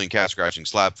hair-pulling, cat-scratching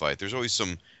slap fight. There's always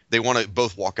some, they want to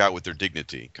both walk out with their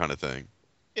dignity kind of thing.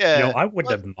 Yeah. I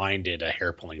wouldn't have minded a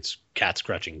hair-pulling,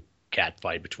 cat-scratching cat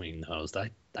fight between those.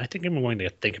 I think I'm going to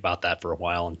think about that for a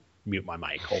while and mute my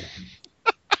mic. Hold on.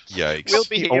 Yikes.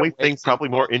 The only thing probably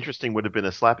more interesting would have been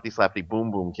a slappity-slappity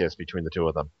boom-boom kiss between the two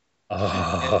of them.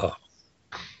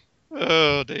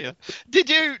 Oh dear! Did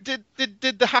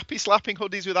the happy slapping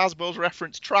hoodies with Asbos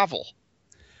reference travel?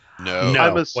 No.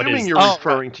 I'm assuming you're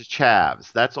referring to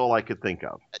Chavs. That's all I could think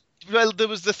of. Well, there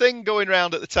was the thing going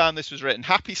around at the time this was written.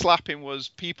 Happy slapping was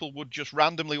people would just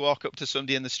randomly walk up to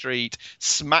somebody in the street,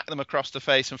 smack them across the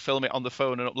face, and film it on the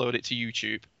phone and upload it to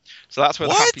YouTube. So that's where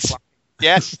the happy slapping.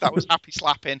 Yes, that was happy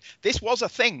slapping. This was a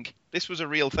thing. This was a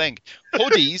real thing.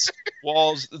 Hoodies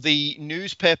was the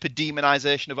newspaper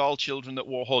demonization of all children that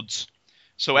wore hoods.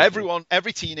 So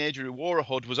every teenager who wore a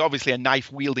hood was obviously a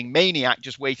knife-wielding maniac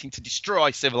just waiting to destroy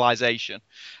civilization.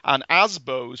 And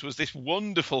Asbos was this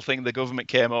wonderful thing the government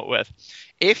came up with.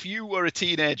 If you were a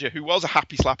teenager who was a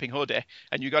happy slapping hoodie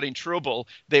and you got in trouble,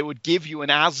 they would give you an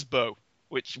Asbo,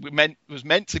 which was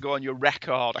meant to go on your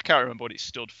record. I can't remember what it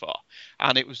stood for.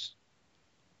 And it was...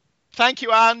 Thank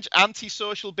you, Ange.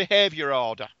 Antisocial behaviour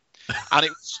order. And it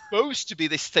was supposed to be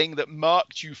this thing that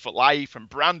marked you for life and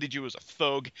branded you as a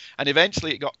thug. And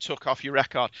eventually it got took off your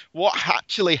record. What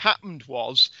actually happened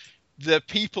was the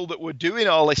people that were doing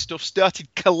all this stuff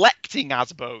started collecting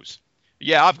Asbos.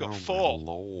 Yeah, I've got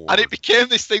 4. And it became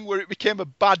this thing where it became a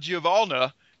badge of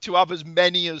honour to have as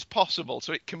many as possible.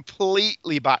 So it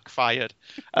completely backfired.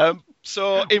 Welcome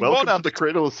to the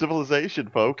cradle of civilization,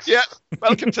 folks. Yeah,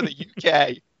 welcome to the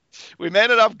UK. We may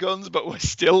not have guns, but we're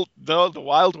still, the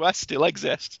Wild West still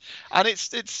exists. And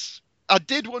it's. I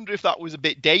did wonder if that was a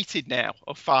bit dated now,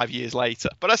 or 5 years later,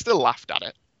 but I still laughed at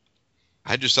it.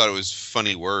 I just thought it was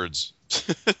funny words.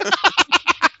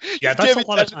 Yeah, that's a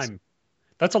lot of time.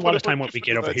 That's a lot of time what we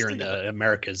get over here in the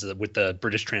Americas with the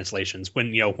British translations.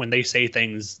 When they say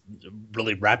things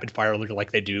really rapid fire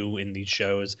like they do in these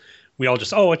shows, we all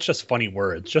just, it's just funny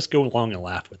words. Just go along and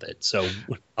laugh with it. So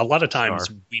a lot of times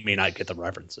we may not get the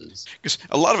references. Because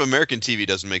a lot of American TV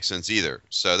doesn't make sense either.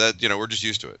 So that, we're just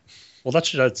used to it. Well, that's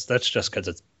just because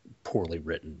it's poorly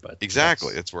written. But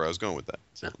exactly. That's where I was going with that.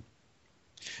 So.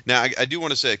 Now, I do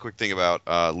want to say a quick thing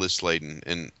about Liz Sladen,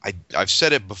 and I've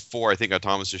said it before, I think, on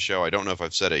Thomas's show. I don't know if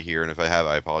I've said it here, and if I have,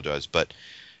 I apologize. But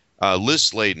Liz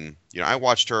Sladen, I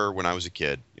watched her when I was a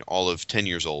kid, all of 10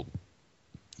 years old,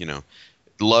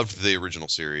 loved the original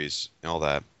series and all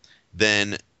that.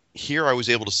 Then here I was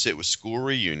able to sit with School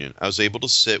Reunion. I was able to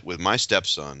sit with my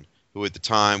stepson, who at the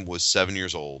time was 7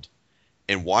 years old,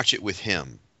 and watch it with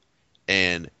him.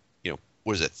 And,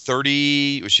 what is it,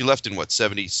 30? She left in,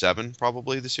 77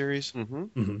 probably, the series? Mm-hmm.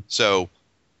 Mm-hmm. So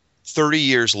 30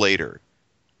 years later,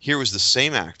 here was the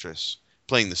same actress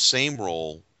playing the same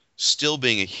role, still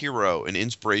being a hero and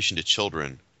inspiration to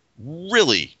children.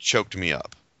 Really choked me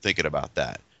up thinking about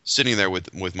that. Sitting there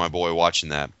with my boy watching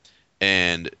that.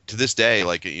 And to this day,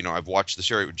 I've watched the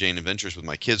series with Jane Adventures with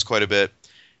my kids quite a bit.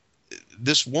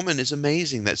 This woman is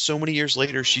amazing that so many years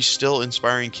later, she's still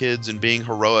inspiring kids and being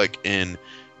heroic and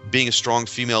being a strong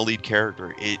female lead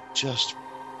character. It just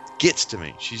gets to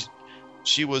me.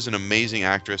 She was an amazing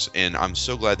actress, and I'm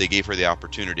so glad they gave her the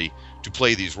opportunity to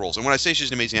play these roles. And when I say she's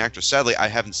an amazing actress, sadly, I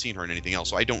haven't seen her in anything else,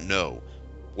 so I don't know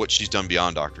what she's done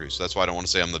beyond Doctor Who. So that's why I don't want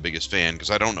to say I'm the biggest fan, because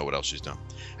I don't know what else she's done.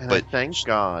 And I thank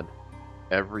God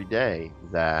every day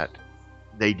that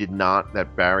they did not,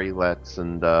 that Barry Letts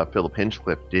and Philip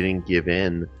Hinchcliffe didn't give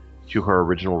in to her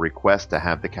original request to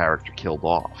have the character killed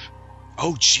off.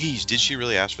 Oh, geez, did she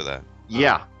really ask for that?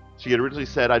 Yeah. She had originally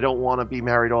said, I don't want to be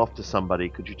married off to somebody.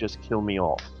 Could you just kill me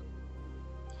off?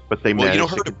 But they managed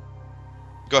to...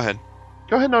 Go ahead.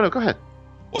 Go ahead. No, go ahead.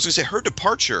 I was going to say, her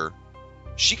departure,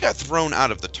 she got thrown out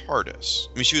of the TARDIS.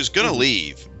 I mean, she was going to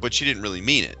leave, but she didn't really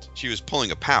mean it. She was pulling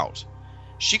a pout.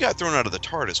 She got thrown out of the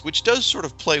TARDIS, which does sort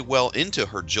of play well into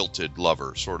her jilted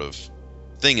lover sort of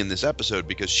thing in this episode,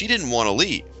 because she didn't want to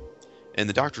leave, and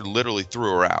the Doctor literally threw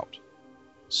her out.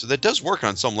 So that does work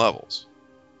on some levels.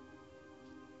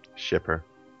 Ship her.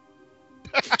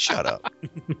 Shut up.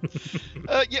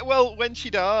 Yeah, well, when she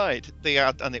died,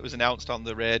 and it was announced on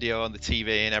the radio and the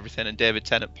TV and everything, and David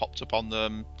Tennant popped up on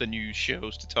the news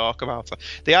shows to talk about her.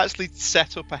 They actually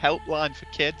set up a helpline for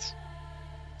kids.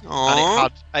 Aww.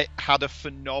 And it had a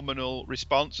phenomenal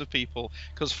response of people,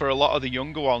 because for a lot of the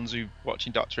younger ones who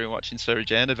watching Doctor Who and watching Sarah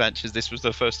Jane Adventures, this was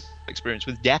their first experience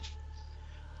with death.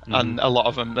 Mm-hmm. And a lot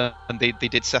of them, and they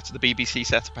did the BBC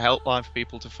set up a helpline for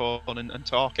people to phone and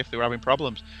talk if they were having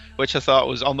problems, which I thought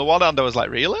was, on the one hand, I was like,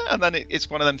 really? And then it's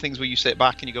one of them things where you sit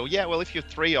back and you go, yeah, well, if you're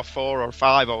 3 or 4 or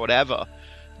 5 or whatever,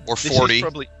 or 40,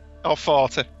 or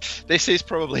 40, this is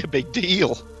probably a big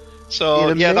deal. So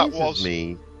it yeah, that amazes was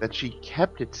me that she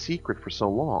kept it secret for so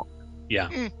long.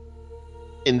 Yeah.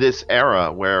 In this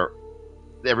era where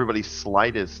everybody's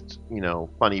slightest,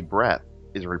 funny breath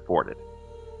is reported.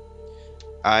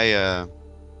 TV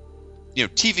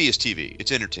is TV.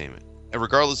 It's entertainment. And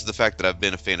regardless of the fact that I've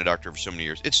been a fan of Doctor Who for so many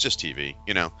years, it's just TV,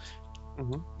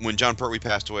 Mm-hmm. When John Pertwee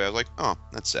passed away, I was like, oh,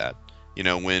 that's sad.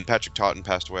 When Patrick Totten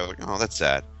passed away, I was like, oh, that's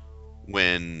sad.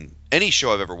 When any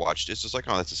show I've ever watched, it's just like,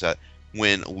 oh, that's sad.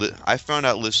 When I found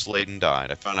out Liz Sladen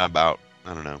died, I found out about,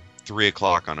 3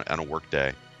 o'clock on a work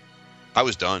day. I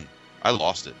was done. I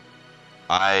lost it.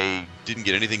 I didn't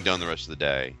get anything done the rest of the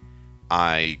day.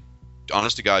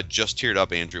 Honest to God, just teared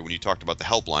up, Andrew, when you talked about the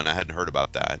helpline. I hadn't heard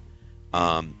about that.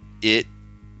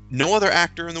 No other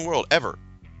actor in the world ever.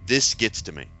 This gets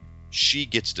to me. She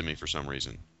gets to me for some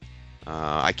reason.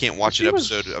 I can't watch an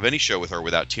episode of any show with her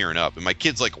without tearing up, and my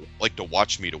kids like to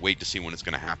watch me to wait to see when it's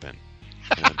going to happen.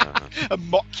 And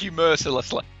mock you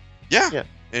mercilessly. Yeah.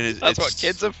 And that's what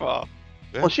kids are for.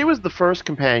 Well, she was the first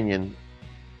companion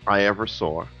I ever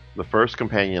saw. The first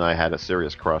companion I had a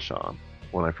serious crush on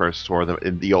when I first saw them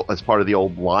as part of the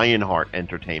old Lionheart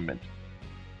Entertainment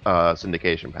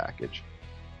syndication package.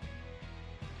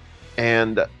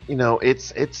 And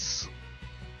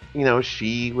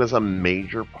she was a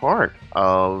major part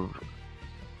of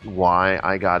why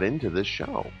I got into this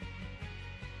show.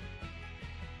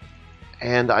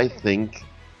 And I think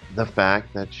the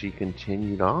fact that she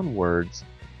continued onwards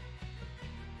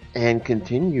and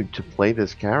continued to play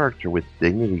this character with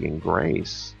dignity and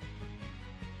grace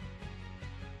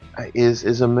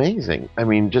is amazing. I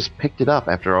mean, just picked it up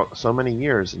after so many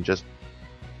years and just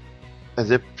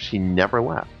as if she never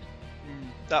left.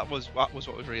 That was what was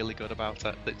really good about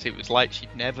it. That it was like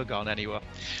she'd never gone anywhere,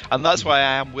 and that's why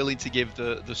I am willing to give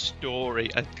the story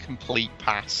a complete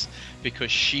pass,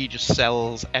 because she just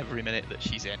sells every minute that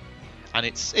she's in, and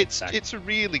it's a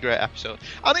really great episode.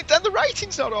 And the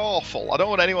writing's not awful. I don't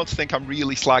want anyone to think I'm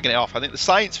really slagging it off. I think the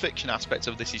science fiction aspect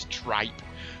of this is tripe,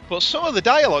 but some of the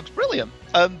dialogue's brilliant.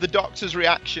 The Doctor's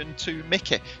reaction to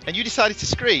Mickey, and you decided to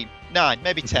scream 9,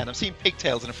 maybe 10. I'm seeing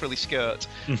pigtails and a frilly skirt.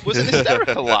 Was an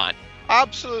hysterical line.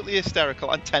 absolutely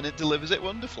hysterical, and Tennant delivers it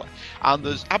wonderfully. And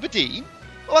there's Aberdeen.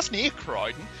 Well, that's near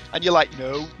Croydon. And you're like,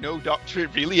 no, Doctor,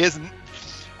 it really isn't.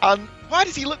 And why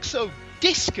does he look so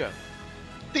disco?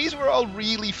 These were all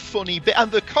really funny bits.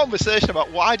 And the conversation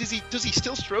about why does he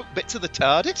still stroke bits of the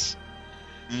TARDIS?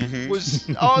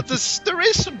 There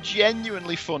is some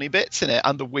genuinely funny bits in it,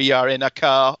 and the "we are in a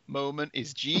car" moment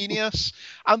is genius.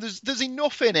 And there's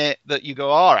enough in it that you go,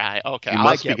 all right, okay. You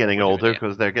must be getting older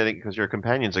because your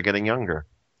companions are getting younger.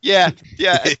 Yeah.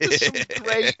 There's some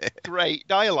great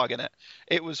dialogue in it.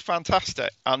 It was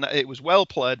fantastic, and it was well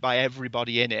played by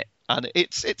everybody in it. And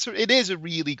it is a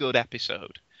really good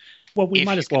episode. Well, we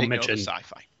might as well mention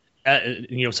sci-fi.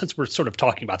 Since we're sort of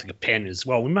talking about the companion as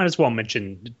well, we might as well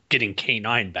mention getting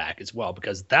K9 back as well,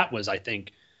 because that was, I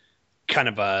think, kind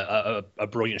of a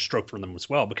brilliant stroke from them as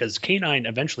well, because K9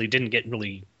 eventually didn't get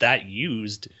really that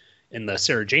used in the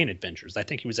Sarah Jane Adventures. I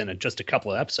think he was in just a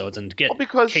couple of episodes, and to get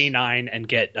K9 and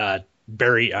get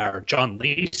John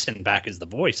Leeson back as the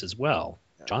voice as well.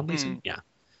 John Leeson, yeah.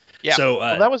 So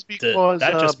that was because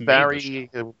not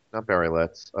Barry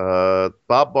Letts,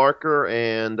 Bob Barker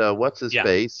and what's his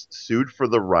face sued for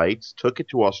the rights, took it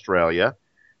to Australia,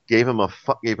 gave him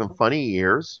funny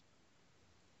ears,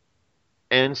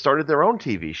 and started their own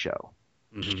TV show.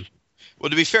 Mm-hmm. Well,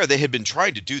 to be fair, they had been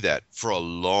trying to do that for a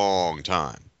long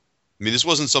time. I mean, this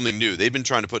wasn't something new. They'd been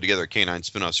trying to put together a K9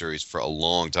 spin-off series for a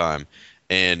long time,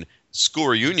 and School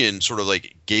Reunion sort of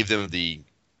like gave them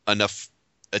enough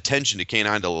attention to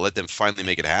K9 to let them finally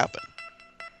make it happen.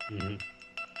 Mm-hmm.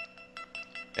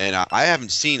 And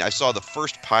I saw the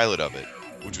first pilot of it,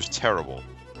 which was terrible,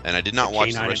 and I did not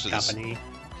watch the rest of this. No.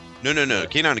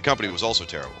 K9 and Company was also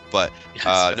terrible, but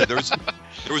no, there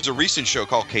was a recent show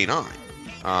called K9.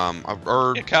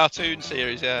 A cartoon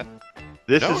series, yeah.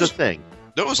 This is a thing.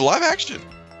 No, it was live action.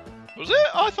 Was it?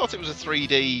 I thought it was a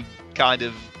 3D kind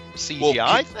of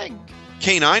CGI thing.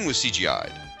 K9 was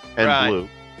CGI'd. And blue.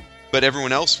 But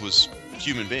everyone else was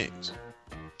human beings.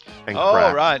 And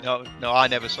crap. Right. No, I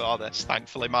never saw this.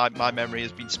 Thankfully, my memory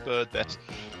has been spurred this.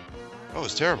 Oh, it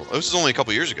was terrible. This was only a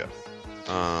couple years ago.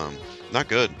 Not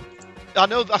good. I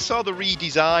know. I saw the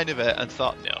redesign of it and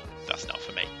thought, no, that's not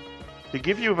for me. To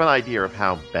give you an idea of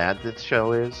how bad this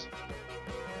show is,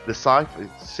 the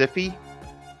Skiffy,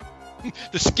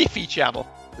 the Skiffy Channel.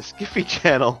 The Skiffy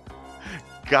Channel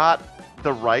got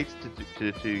the rights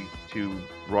to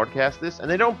broadcast this, and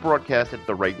they don't broadcast it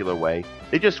the regular way.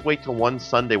 They just wait till one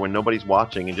Sunday when nobody's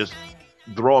watching and just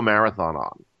throw a marathon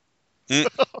on.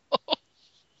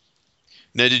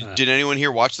 Now, did anyone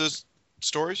here watch those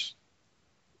stories?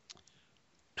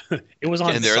 It was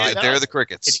on. And they're the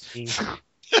crickets.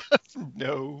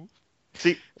 No.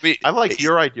 See, I like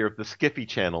your idea of the Skiffy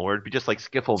Channel, where it'd be just like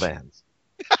skiffle bands.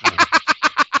 I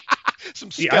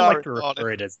like to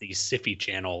refer it as the Siffy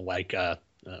Channel, like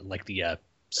the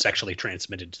sexually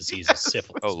transmitted disease of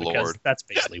syphilis. Oh, Lord. That's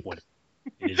basically what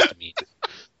it is to me.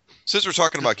 Since we're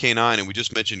talking about K9, and we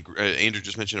just mentioned, Andrew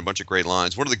just mentioned a bunch of great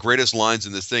lines. One of the greatest lines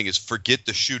in this thing is "Forget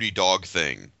the shooty dog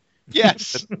thing."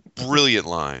 Yes. Brilliant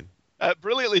line.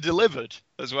 Brilliantly delivered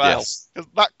as well. Yes. Because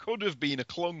that could have been a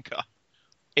clunker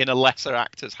in a lesser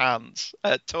actor's hands.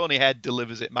 Tony Head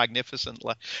delivers it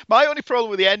magnificently. My only problem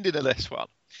with the ending of this one,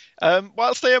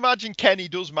 whilst I imagine Kenny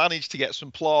does manage to get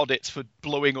some plaudits for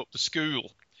blowing up the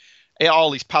school,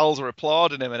 all his pals are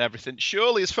applauding him and everything,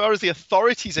 surely as far as the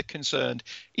authorities are concerned,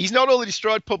 he's not only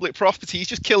destroyed public property, he's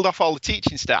just killed off all the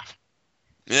teaching staff.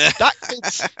 That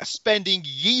kid's spending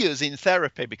years in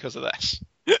therapy because of this.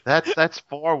 That's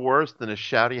far worse than a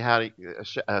slappy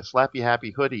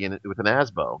happy hoodie with an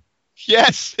ASBO.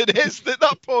 Yes, it is.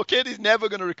 That poor kid is never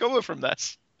going to recover from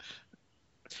this.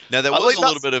 Now there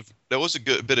was a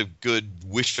good bit of good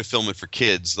wish fulfillment for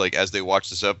kids, like as they watch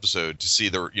this episode, to see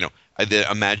they're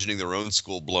imagining their own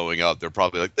school blowing up. They're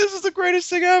probably like, "This is the greatest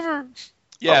thing ever."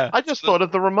 Yeah, I just thought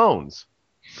of the Ramones.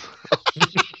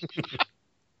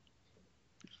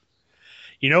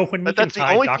 When we that's can the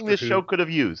tie only Doctor thing this Who, show could have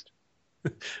used.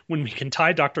 When we can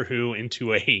tie Doctor Who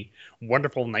into a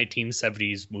wonderful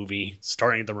 1970s movie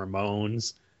starring the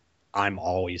Ramones, I'm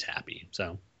always happy.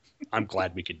 So I'm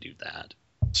glad we could do that.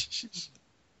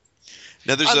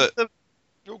 Now there's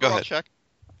Go ahead. Check.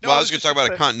 No, I was going to talk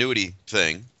about a continuity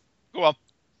thing. Go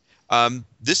on.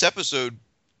 This episode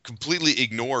completely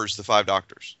ignores the 5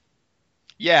 Doctors.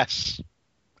 Yes.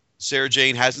 Sarah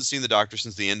Jane hasn't seen the Doctor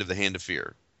since the end of The Hand of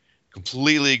Fear.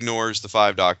 Completely ignores the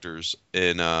 5 Doctors,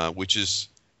 which is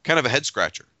kind of a head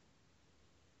scratcher.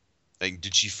 Like,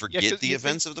 did she forget the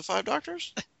events of the 5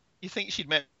 Doctors? You think she'd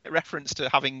make reference to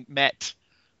having met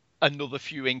another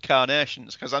few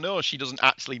incarnations? Because I know she doesn't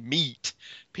actually meet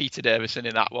Peter Davison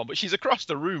in that one, but she's across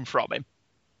the room from him.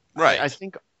 Right. I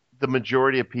think the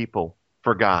majority of people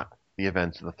forgot the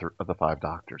events of the Five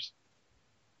Doctors.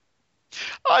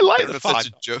 I like the Five. I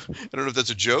don't know if that's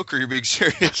a joke or you're being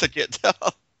serious. I can't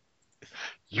tell.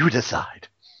 You decide.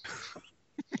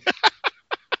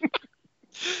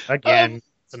 Again,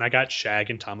 and I got Shag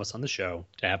and Thomas on the show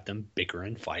to have them bicker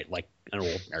and fight like an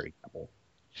old married couple.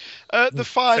 The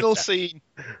final scene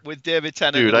with David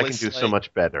Tennant. Dude, and I Liz can do Slade. so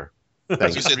much better.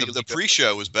 As you said, the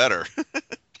pre-show was better.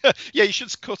 Yeah, you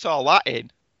should cut all that in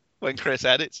when Chris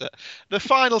edits it. The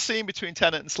final scene between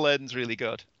Tennant and Sladen's really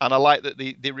good. And I like that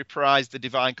they reprised the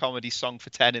Divine Comedy song for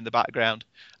 10 in the background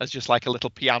as just like a little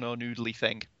piano noodly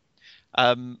thing.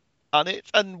 And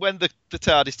when the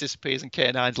TARDIS disappears and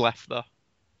K9's left, though,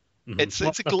 it's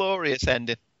a glorious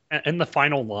ending. And the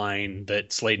final line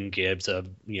that Sladen gives of,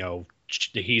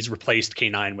 he's replaced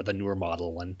K9 with a newer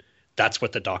model, and that's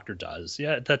what the Doctor does.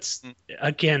 Yeah, that's,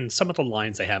 again, some of the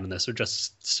lines they have in this are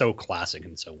just so classic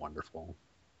and so wonderful.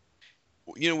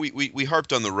 We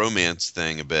harped on the romance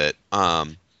thing a bit.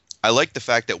 I like the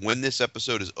fact that when this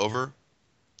episode is over,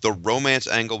 the romance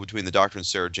angle between the Doctor and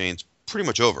Sarah Jane's pretty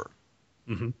much over.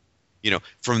 Mm-hmm.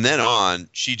 From then on,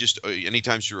 she just,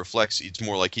 anytime she reflects, it's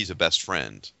more like he's a best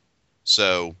friend.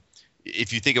 So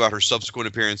if you think about her subsequent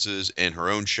appearances and her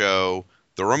own show,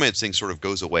 the romance thing sort of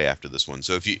goes away after this one.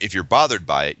 So if you're bothered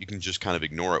by it, you can just kind of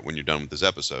ignore it when you're done with this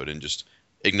episode and just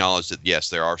acknowledge that, yes,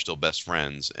 they are still best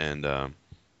friends. And,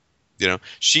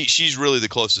 she's really the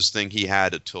closest thing he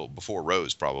had until before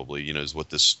Rose, probably, is what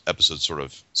this episode's sort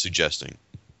of suggesting.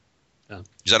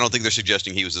 Because I don't think they're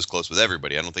suggesting he was this close with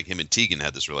everybody. I don't think him and Tegan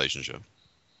had this relationship.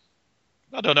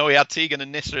 I don't know. He had Tegan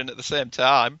and Nyssa in at the same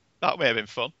time. That may have been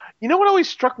fun. You know what always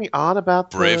struck me odd about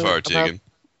Braveheart, Tegan.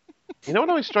 You know what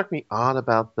always struck me odd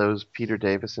about those Peter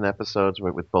Davison episodes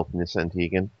with both Nyssa and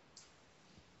Tegan?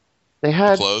 They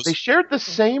shared the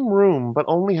same room, but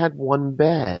only had one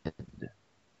bed.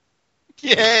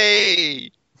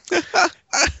 Yay!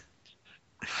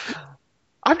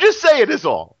 I'm just saying, is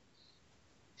all.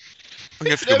 I'm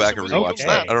going to have to go back and rewatch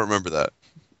that. I don't remember that.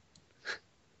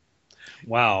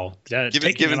 Wow.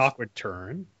 Taking an awkward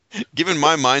turn. Given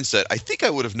my mindset, I think I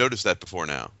would have noticed that before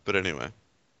now. But anyway.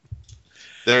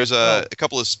 There's a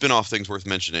couple of spin-off things worth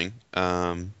mentioning.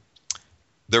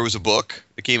 There was a book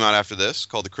that came out after this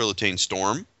called The Krillatane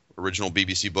Storm, original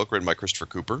BBC book written by Christopher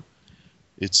Cooper.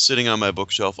 It's sitting on my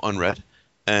bookshelf unread.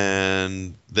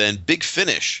 And then Big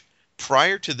Finish,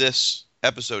 prior to this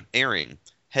episode airing,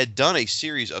 had done a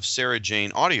series of Sarah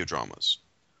Jane audio dramas,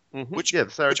 which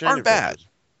aren't bad.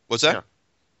 What's that? Yeah.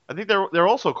 I think they're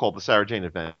also called the Sarah Jane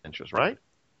Adventures, right?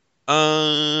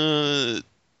 They're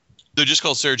just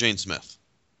called Sarah Jane Smith.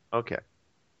 Okay.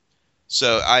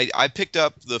 So I picked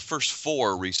up the first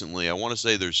 4 recently. I want to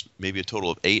say there's maybe a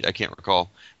total of 8. I can't recall.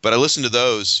 But I listened to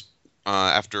those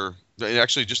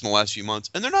actually just in the last few months,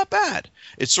 and they're not bad.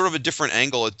 It's sort of a different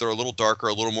angle. They're a little darker,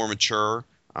 a little more mature.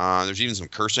 There's even some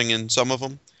cursing in some of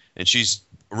them. And she's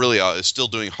really still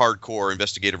doing hardcore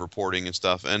investigative reporting and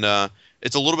stuff. And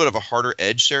it's a little bit of a harder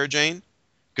edge, Sarah Jane,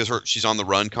 because she's on the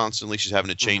run constantly. She's having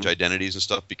to change identities and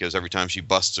stuff because every time she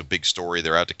busts a big story,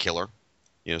 they're out to kill her.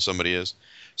 Somebody is.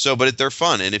 So, but they're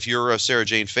fun. And if you're a Sarah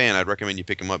Jane fan, I'd recommend you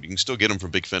pick them up. You can still get them from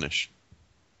Big Finish.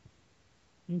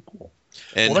 Cool.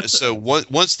 And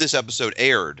once this episode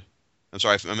aired, I'm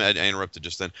sorry, I interrupted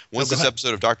just then. Once this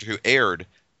episode of Doctor Who aired,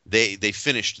 they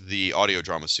finished the audio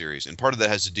drama series, and part of that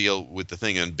has to deal with the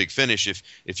thing on Big Finish.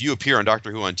 If you appear on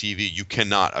Doctor Who on TV, you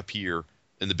cannot appear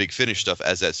in the Big Finish stuff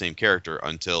as that same character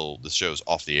until the show's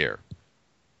off the air.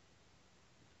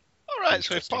 All right,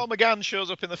 so if Paul McGann shows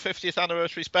up in the 50th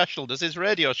anniversary special, does his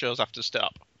radio shows have to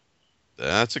stop?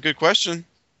 That's a good question.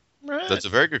 Right. That's a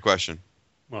very good question.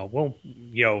 Well,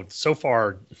 so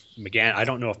far, McGann, I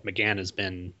don't know if McGann has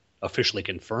been officially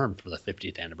confirmed for the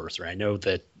 50th anniversary. I know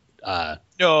that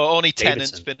no, only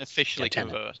Tennant's been officially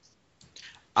confirmed.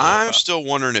 I'm still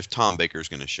wondering if Tom Baker's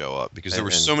going to show up, because there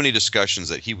were so many discussions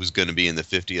that he was going to be in the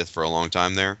 50th for a long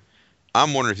time there.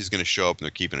 I'm wondering if he's going to show up and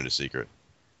they're keeping it a secret.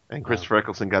 And Christopher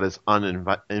Eccleston got his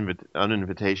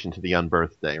uninvitation to the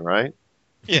unbirthday, right?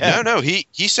 Yeah. No, he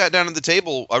sat down at the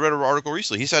table. I read an article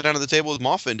recently. He sat down at the table with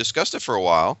Moffat and discussed it for a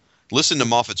while, listened to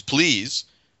Moffat's pleas,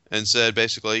 and said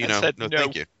basically, no,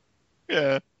 thank you.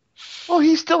 Yeah. Well,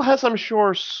 he still has, I'm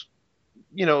sure,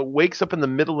 wakes up in the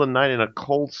middle of the night in a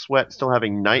cold sweat, still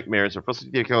having nightmares. Or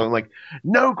going like,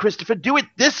 no, Christopher, do it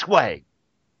this way.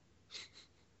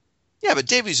 Yeah, but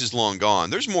Davies is long gone.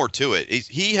 There's more to it.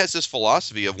 He has this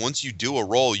philosophy of once you do a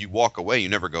role, you walk away, you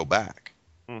never go back.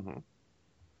 Mm-hmm.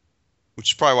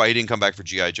 Which is probably why he didn't come back for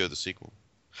G.I. Joe, the sequel.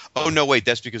 Oh, no, wait,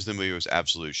 that's because the movie was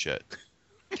absolute shit.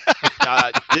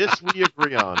 This we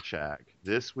agree on, Shaq.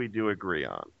 This we do agree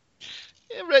on.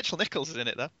 Yeah, Rachel Nichols is in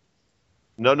it, though.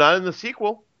 No, not in the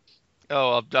sequel.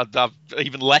 Oh, I'm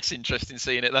even less interested in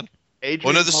seeing it then.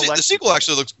 Well, no, the sequel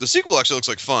actually looks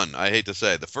like fun. I hate to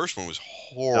say, the first one was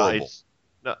horrible.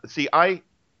 See, I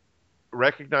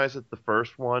recognize that the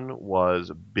first one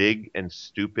was big and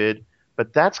stupid,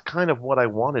 but that's kind of what I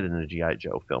wanted in a G.I.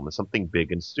 Joe film, is something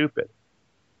big and stupid.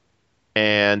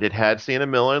 And it had Sienna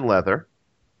Miller in leather,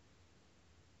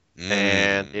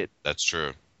 and that's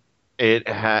true.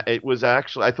 It was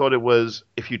actually, I thought it was,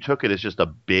 if you took it as just a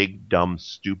big, dumb,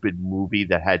 stupid movie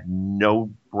that had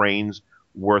no brains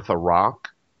worth a rock,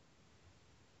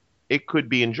 it could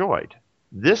be enjoyed.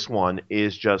 This one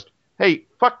is just, hey,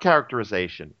 fuck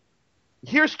characterization.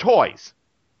 Here's toys.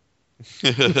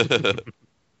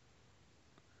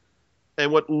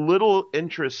 And what little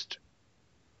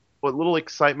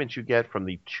excitement you get from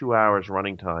the 2 hours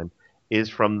running time is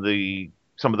from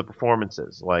some of the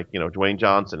performances. Like, Dwayne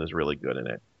Johnson is really good in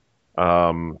it.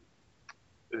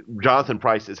 Jonathan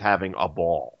Pryce is having a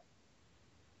ball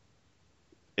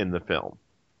in the film,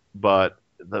 but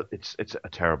it's a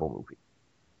terrible movie.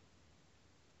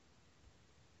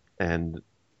 And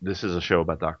this is a show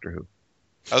about Doctor Who.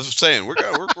 I was saying we're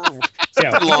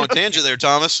a long tangent there,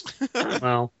 Thomas.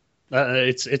 Well,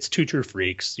 it's Two True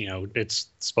Freaks. It's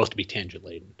supposed to be tangent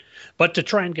laden, but to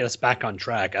try and get us back on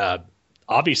track.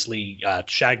 Obviously,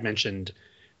 Shag mentioned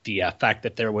the fact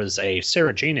that there was a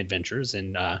Sarah Jane Adventures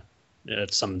in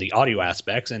some of the audio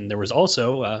aspects, and there was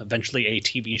also eventually a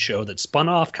TV show that spun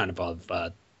off kind of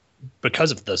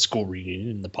because of the school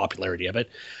reunion and the popularity of it.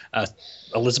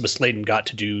 Elizabeth Sladen got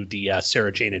to do the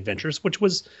Sarah Jane Adventures, which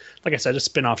was, like I said, a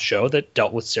spin-off show that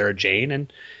dealt with Sarah Jane,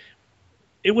 and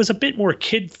it was a bit more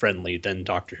kid-friendly than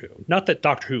Doctor Who. Not that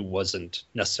Doctor Who wasn't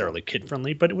necessarily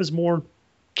kid-friendly, but it was more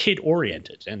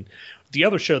kid-oriented. And the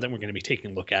other show that we're going to be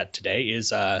taking a look at today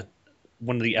is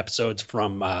one of the episodes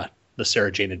from the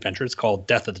Sarah Jane Adventures called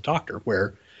Death of the Doctor,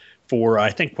 where for,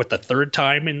 I think, the third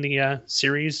time in the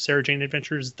series, Sarah Jane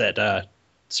Adventures, that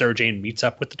Sarah Jane meets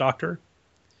up with the Doctor.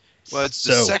 Well, it's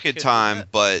the second time,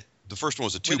 but the first one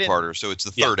was a two-parter, so it's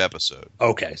the third episode.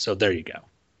 Okay, so there you go.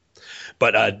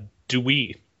 But do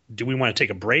we want to take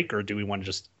a break, or do we want to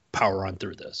just power on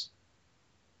through this?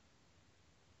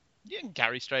 You can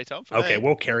carry straight on. Okay,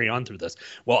 we'll carry on through this.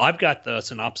 Well, I've got the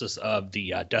synopsis of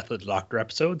the Death of the Doctor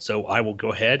episode, so I will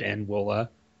go ahead and we'll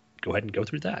go ahead and go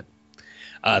through that.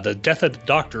 The Death of the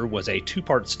Doctor was a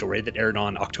two-part story that aired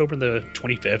on October the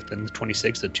 25th and the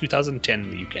 26th of 2010 in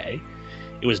the UK.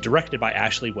 It was directed by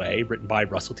Ashley Way, written by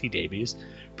Russell T. Davies,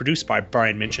 produced by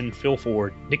Brian Minchin, Phil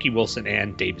Ford, Nikki Wilson,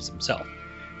 and Davies himself.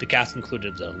 The cast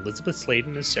included Elizabeth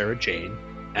Sladen as Sarah Jane,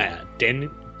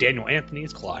 Daniel Anthony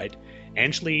as Clyde,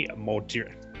 Angeli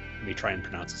Mohidera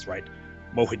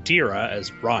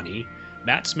as Ronnie,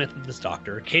 Matt Smith as the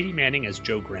Doctor, Katie Manning as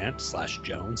Joe Grant /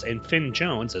 Jones, and Finn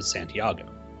Jones as Santiago.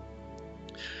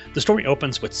 The story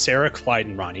opens with Sarah, Clyde,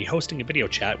 and Ronnie hosting a video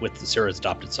chat with Sarah's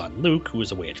adopted son Luke, who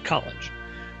is away at college.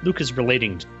 Luke is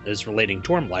relating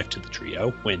dorm life to the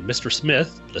trio when Mr.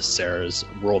 Smith, Sarah's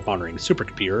world-monitoring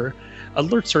supercomputer,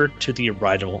 alerts her to the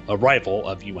arrival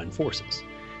of UN forces.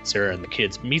 Sarah and the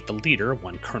kids meet the leader,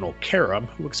 one Colonel Karam,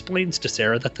 who explains to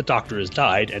Sarah that the Doctor has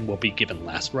died and will be given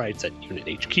last rites at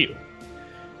Unit HQ.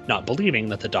 Not believing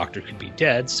that the Doctor could be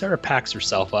dead, Sarah packs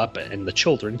herself up and the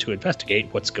children to investigate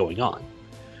what's going on.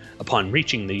 Upon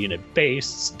reaching the unit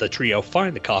base, the trio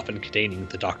find the coffin containing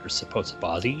the Doctor's supposed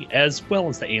body, as well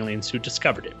as the aliens who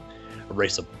discovered it, a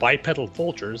race of bipedal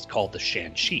vultures called the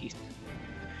Shan Sheath.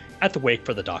 At the wake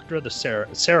for the Doctor,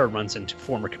 Sarah runs into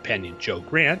former companion Joe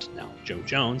Grant, now Joe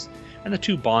Jones, and the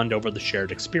two bond over the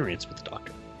shared experience with the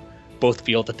Doctor. Both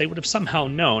feel that they would have somehow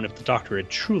known if the Doctor had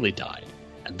truly died,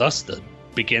 and thus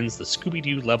begins the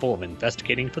Scooby-Doo level of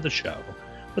investigating for the show,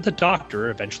 with the Doctor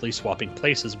eventually swapping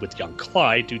places with young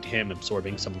Clyde due to him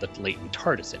absorbing some of the latent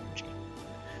TARDIS energy.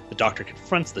 The Doctor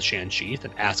confronts the Shan Sheath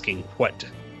and asking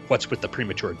what's with the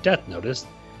premature death notice,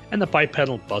 and the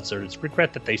bipedal buzzards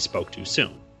regret that they spoke too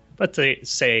soon, but they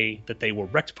say that they will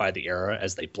rectify the error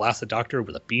as they blast the Doctor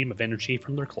with a beam of energy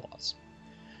from their claws.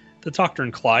 The Doctor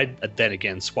and Clyde then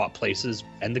again swap places,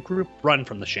 and the group run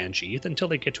from the Shan Sheath until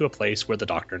they get to a place where the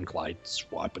Doctor and Clyde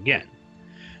swap again.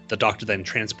 The Doctor then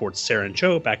transports Sarah and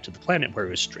Joe back to the planet where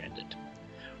he was stranded.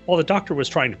 While the Doctor was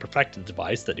trying to perfect the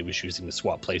device that he was using to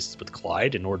swap places with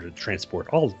Clyde in order to transport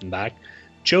all of them back,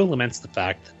 Joe laments the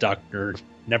fact that the Doctor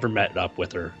never met up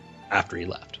with her after he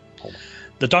left.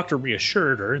 The Doctor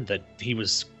reassured her that he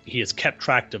has kept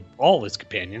track of all his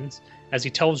companions, as he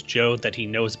tells Joe that he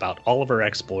knows about all of her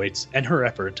exploits and her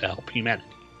effort to help humanity.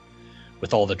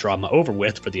 With all the drama over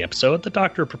with for the episode, the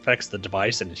Doctor perfects the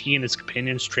device and he and his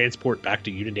companions transport back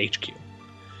to Unit HQ.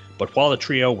 But while the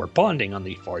trio were bonding on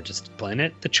the far distant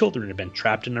planet, the children had been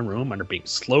trapped in a room and are being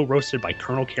slow roasted by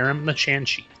Colonel Karam and the Shan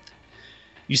Sheath.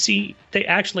 You see, they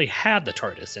actually had the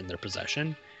TARDIS in their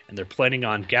possession, and they're planning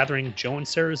on gathering Joe and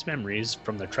Sarah's memories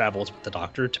from their travels with the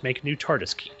Doctor to make a new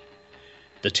TARDIS key.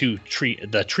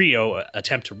 The trio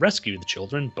attempt to rescue the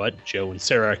children, but Joe and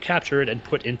Sarah are captured and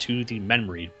put into the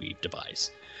memory weave device.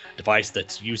 A device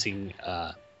that's using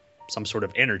some sort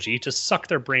of energy to suck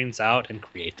their brains out and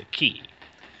create the key.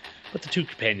 But the two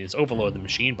companions overload the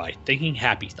machine by thinking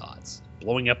happy thoughts,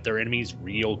 blowing up their enemies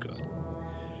real good.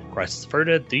 Crisis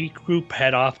averted, the group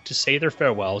head off to say their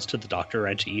farewells to the Doctor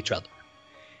and to each other.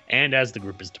 And as the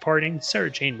group is departing,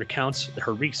 Sarah Jane recounts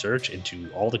her research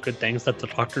into all the good things that the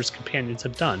Doctor's companions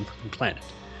have done for the planet,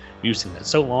 musing that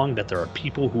so long that there are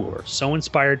people who are so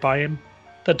inspired by him,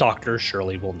 the Doctor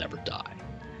surely will never die.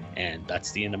 And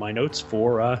that's the end of my notes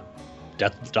for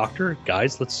Death of the Doctor.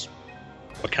 Guys,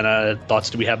 what kind of thoughts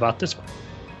do we have about this one?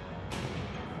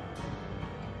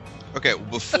 Okay,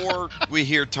 before we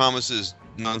hear Thomas's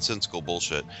nonsensical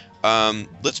bullshit,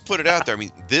 let's put it out there. I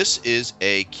mean, this is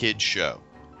a kid's show.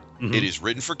 Mm-hmm. It is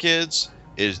written for kids.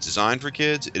 It is designed for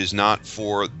kids. It is not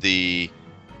for the,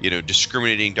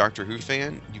 discriminating Doctor Who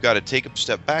fan. You got to take a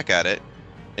step back at it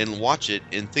and watch it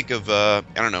and think of,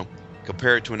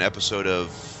 compare it to an episode of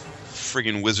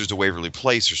friggin' Wizards of Waverly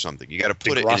Place or something. You got to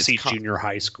put Degrassi it in Junior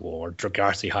High School or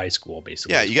Degrassi High School,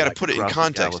 basically. Yeah, you got to put it in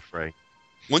context.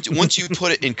 Once you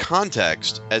put it in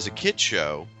context as a kid's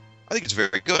show, I think it's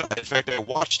very good. In fact, I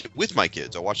watched it with my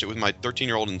kids. I watched it with my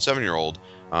 13-year-old and 7-year-old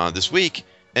this week.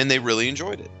 And they really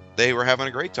enjoyed it. They were having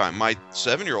a great time. My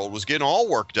 7-year-old was getting all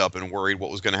worked up and worried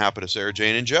what was going to happen to Sarah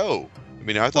Jane and Joe. I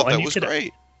mean, I thought that was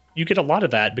great. You get a lot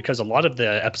of that because a lot of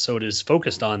the episode is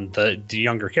focused on the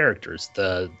younger characters,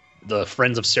 the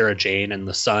friends of Sarah Jane and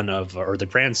the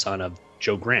grandson of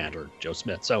Joe Grant or Joe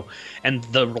Smith. So, and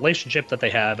the relationship that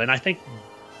they have, and I think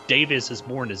Davies is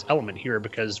more in his element here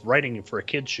because writing for a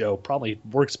kid's show probably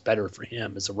works better for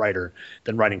him as a writer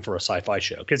than writing for a sci-fi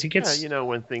show because he gets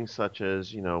when things such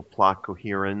as plot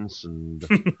coherence and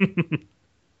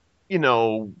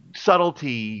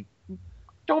subtlety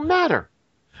don't matter.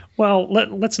 Well,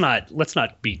 let's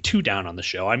not be too down on the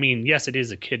show. I mean, yes, it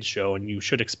is a kid's show, and you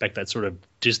should expect that sort of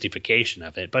Disneyfication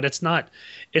of it. But it's not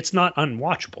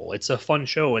unwatchable. It's a fun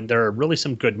show, and there are really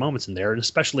some good moments in there, and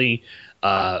especially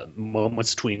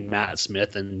moments between Matt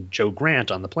Smith and Joe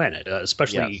Grant on the planet.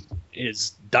 Especially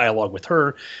his dialogue with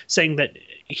her, saying that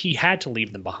he had to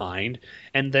leave them behind,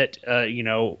 and that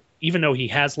even though he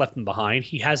has left them behind,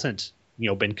 he hasn't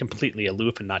been completely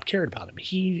aloof and not cared about him.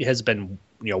 He has been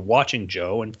watching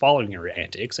Joe and following her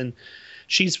antics, and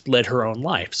she's led her own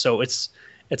life. So it's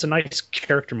a nice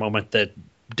character moment that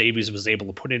Davies was able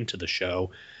to put into the show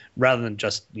rather than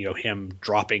just, him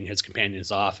dropping his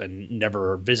companions off and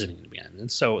never visiting them again.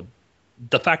 And so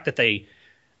the fact that they,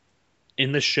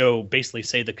 in this show, basically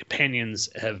say the companions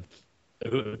of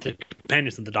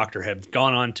the Doctor have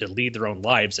gone on to lead their own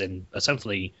lives and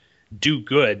essentially do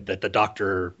good, that the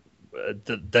Doctor,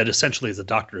 that essentially is the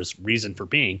Doctor's reason for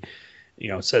being,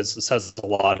 says a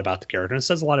lot about the character, and it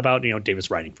says a lot about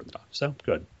Davis writing for the Doctor. So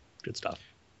good stuff.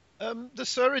 The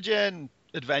Sarah Jane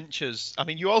adventures. I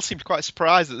mean, you all seemed quite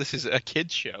surprised that this is a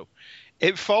kids show.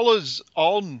 It follows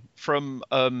on from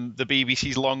the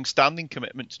BBC's long-standing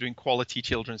commitment to doing quality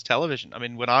children's television. I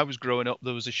mean, when I was growing up,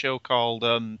 there was a show called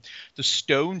The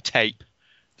Stone Tape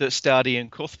that starred Ian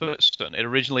Cuthbertson. It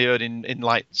originally aired in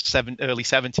like early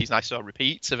 70s, and I saw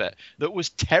repeats of it. That was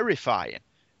terrifying.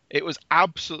 It was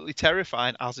absolutely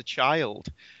terrifying as a child.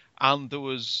 And they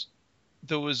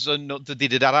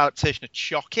did an adaptation of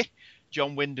Chucky,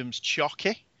 John Wyndham's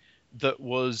Chucky, that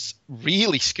was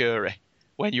really scary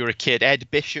when you were a kid. Ed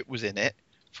Bishop was in it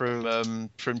from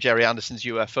Jerry Anderson's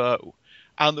UFO.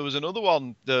 And there was another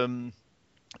one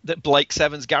that Blake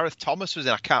Seven's Gareth Thomas was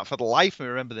in. I can't for the life of me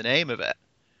remember the name of it.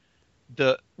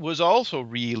 That was also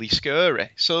really scary.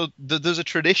 So there's a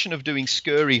tradition of doing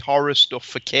scary horror stuff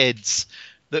for kids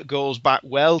that goes back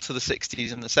well to the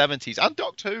 60s and the 70s. And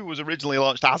Doctor Who was originally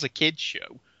launched as a kids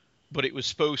show, but it was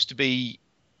supposed to be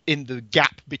in the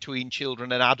gap between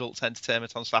children and adults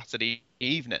entertainment on Saturday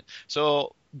evening.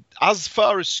 So as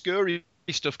far as scary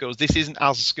stuff goes, this isn't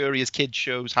as scary as kids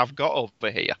shows have got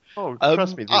over here. Oh,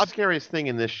 trust me, the scariest thing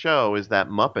in this show is that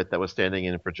Muppet that was standing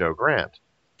in for Joe Grant.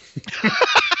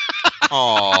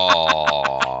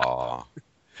 Aww.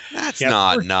 That's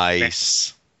not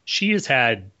nice. She has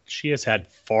had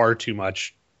far too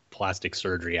much plastic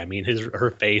surgery. I mean,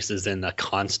 her face is in a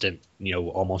constant,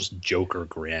 almost Joker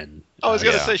grin. I was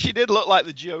going to say, she did look like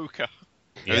the Joker.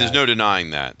 Yeah. There's no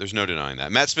denying that.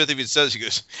 Matt Smith even says, he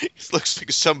goes, it looks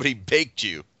like somebody baked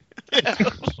you. Yeah.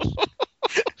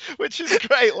 Which is a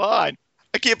great line.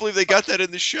 I can't believe they got that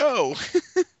in the show.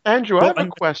 Andrew, I have a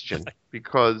question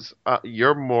because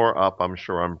you're more up, I'm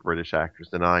sure, on British actors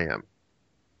than I am.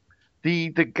 The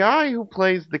guy who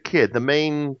plays the kid, the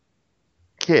main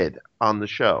kid on the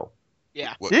show.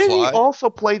 Yeah. Didn't he also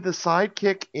play the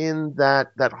sidekick in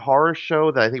that horror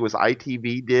show that I think it was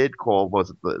ITV did called, was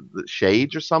it the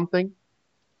Shades or something?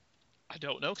 I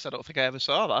don't know because I don't think I ever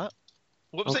saw that.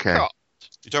 What was it Okay. called?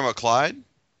 You talking about Clyde?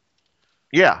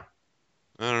 Yeah.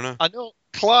 I don't know. I know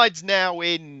Clyde's now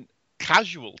in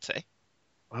Casualty.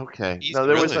 Okay. He's No,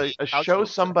 there was really a show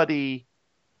Casualty. somebody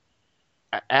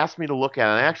asked me to look at,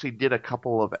 and I actually did a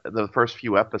couple of the first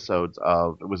few episodes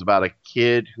of. It was about a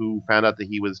kid who found out that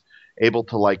he was able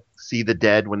to like see the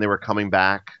dead when they were coming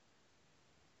back.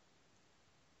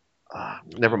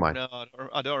 Never mind. No,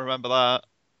 I don't remember that.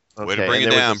 Way to Okay, bring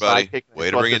and it there was down, a buddy. sidekick,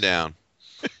 Way to bring it down.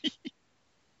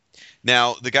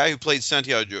 Now, the guy who played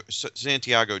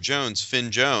Santiago Jones, Finn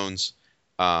Jones,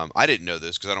 I didn't know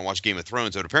this because I don't watch Game of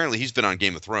Thrones, but apparently he's been on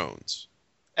Game of Thrones.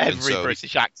 Every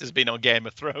British actor's been on Game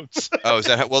of Thrones. Oh, is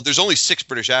that how, well, there's only 6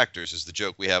 British actors is the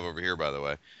joke we have over here, by the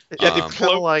way. Yeah, it's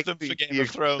kind of like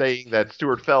saying that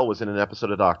Stuart Fell was in an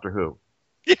episode of Doctor Who.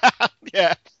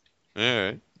 Yeah. All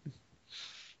right.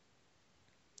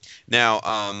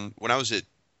 Now, when I was at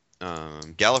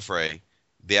Gallifrey,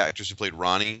 the actress who played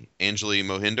Ronnie, Anjali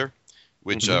Mohindra,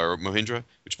 Mohindra,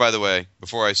 which, by the way,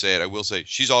 before I say it, I will say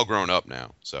she's all grown up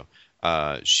now. So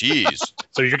she's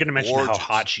So you're going to mention gorgeous. how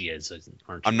hot she is,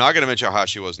 aren't you? I'm not going to mention how hot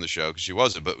she was in the show because she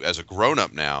wasn't, but as a grown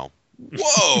up now,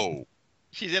 whoa!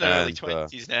 She's in her early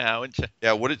 20s now, isn't she?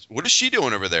 Yeah, what is she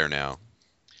doing over there now?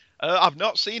 I've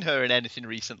not seen her in anything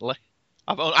recently.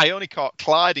 I only caught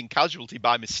Clyde in Casualty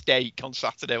by mistake on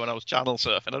Saturday when I was channel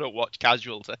surfing. I don't watch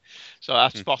Casualty. So I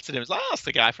spotted him. I was like, that's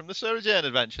the guy from the Sarah Jane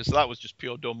Adventures. So that was just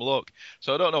pure dumb luck.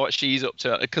 So I don't know what she's up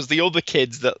to. Because the other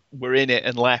kids that were in it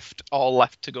and all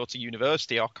left to go to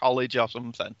university or college or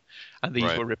something. And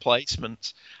these were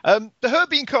replacements. Her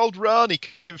being called Rani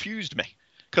confused me.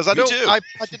 Because I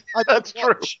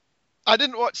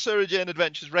didn't watch Sarah Jane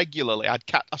Adventures regularly. I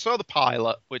saw the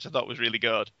pilot, which I thought was really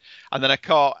good, and then I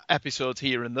caught episodes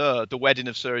here and there. The Wedding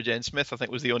of Sarah Jane Smith, I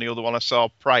think, was the only other one I saw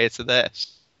prior to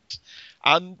this.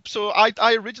 And so I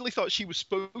originally thought she was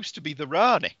supposed to be the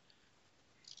Rani.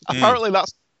 Apparently,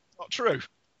 that's not true.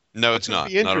 No, it's not.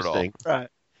 Be Not at all. interesting. Right.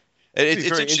 It's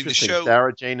very interesting. The interesting. show.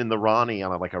 Sarah Jane and the Ronnie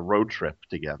on a road trip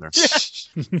together.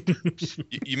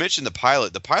 You mentioned the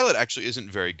pilot. The pilot actually isn't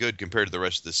very good compared to the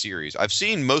rest of the series. I've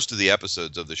seen most of the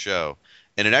episodes of the show,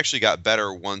 and it actually got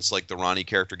better once like the Ronnie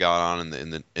character got on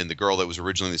and the girl that was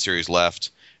originally in the series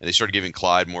left, and they started giving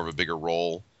Clyde more of a bigger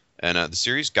role, and the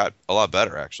series got a lot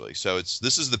better actually. So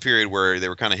this is the period where they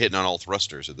were kind of hitting on all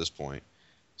thrusters at this point.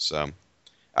 So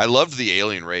I loved the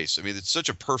alien race. I mean, it's such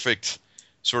a perfect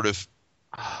sort of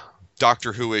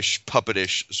Doctor Who-ish,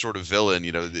 puppetish sort of villain,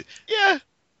 you know. Yeah.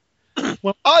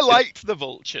 Well, I liked the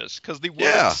vultures because they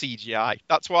weren't CGI.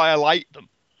 That's why I liked them.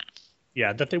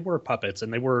 Yeah, that they were puppets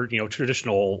and they were,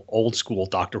 traditional old school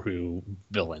Doctor Who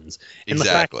villains. And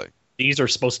exactly. The fact these are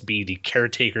supposed to be the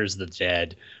caretakers of the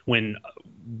dead. When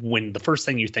the first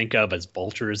thing you think of as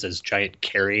vultures as giant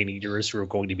carrion eaters who are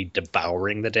going to be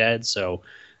devouring the dead. So,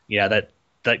 yeah, that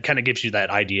kind of gives you that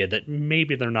idea that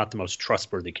maybe they're not the most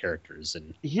trustworthy characters.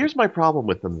 And here's my problem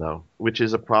with them, though, which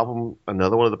is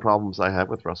another one of the problems I have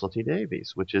with Russell T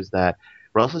Davies, which is that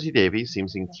Russell T Davies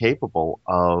seems incapable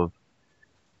of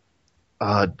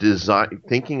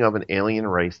thinking of an alien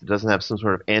race that doesn't have some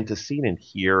sort of antecedent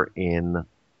here in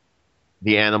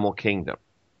the animal kingdom.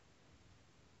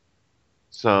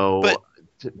 So,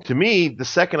 to me, the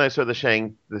second I saw the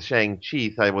Shang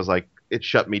Chief, I was like, it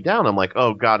shut me down. I'm like,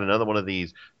 oh God, another one of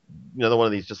these,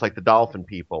 just like the dolphin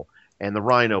people and the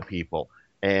rhino people,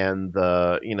 and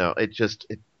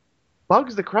it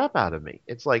bugs the crap out of me.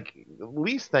 It's like, at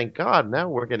least thank God now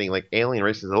we're getting like alien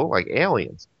races that look like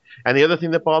aliens. And the other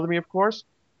thing that bothered me, of course,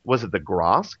 was it the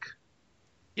Grosk?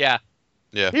 Yeah.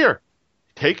 Yeah. Here,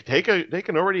 take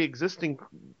an already existing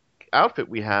outfit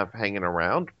we have hanging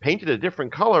around, paint it a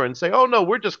different color, and say, oh no,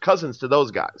 we're just cousins to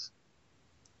those guys.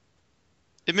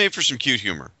 It made for some cute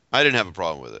humor. I didn't have a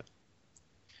problem with it.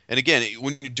 And again,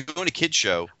 when you're doing a kid's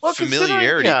show,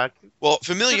 familiarity.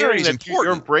 Familiarity is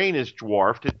important. Your brain is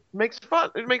dwarfed. It makes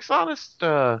fun. It makes honest.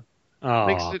 Makes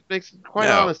it quite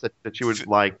honest that you would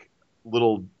like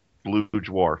little blue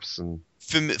dwarfs and.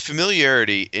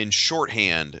 Familiarity in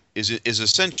shorthand is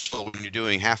essential when you're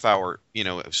doing half-hour,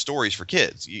 stories for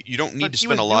kids. You don't need to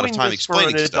spend a lot of time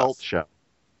explaining stuff. Adult show.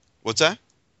 What's that?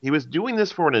 He was doing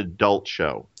this for an adult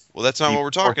show. Well, that's not what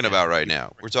we're talking about right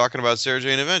now. We're talking about Sarah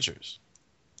Jane Adventures.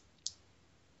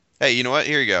 Hey, you know what?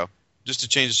 Here you go. Just to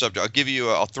change the subject,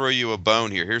 I'll throw you a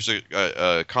bone here. Here's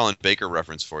a Colin Baker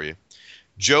reference for you.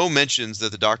 Joe mentions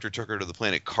that the Doctor took her to the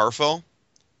planet Carfel,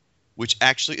 which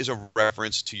actually is a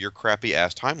reference to your crappy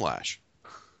ass Time Lash.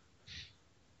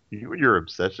 You and your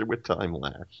obsession with Time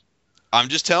Lash. I'm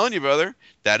just telling you, brother.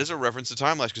 That is a reference to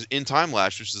Time Lash, because in Time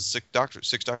Lash, which is the Sixth Doctor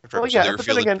well, yeah, they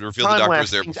reveal again, the Doctor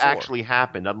was there things before. actually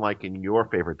happened, unlike in your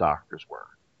favorite Doctors were.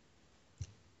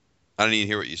 I didn't even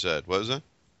hear what you said. What was that?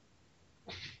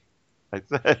 I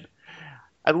said,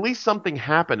 at least something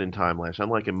happened in Time Lash,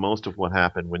 unlike in most of what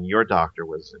happened when your Doctor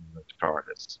was in the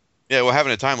TARDIS. Yeah, what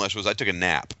happened in Time Lash was I took a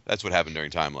nap. That's what happened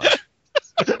during Time Lash.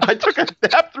 I took a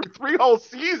nap through 3 whole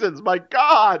seasons. My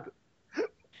God.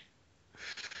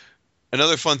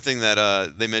 Another fun thing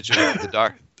that they mentioned,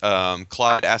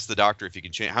 Clyde asked the Doctor if he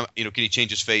can change. Can he change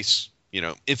his face?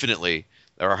 Infinitely,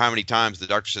 or how many times? The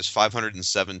Doctor says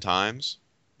 507 times,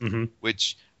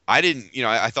 which I didn't.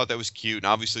 I thought that was cute, and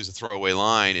obviously it's a throwaway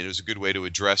line, and it was a good way to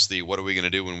address the "what are we going to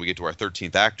do when we get to our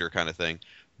 13th actor" kind of thing.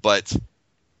 But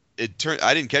I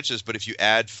didn't catch this, but if you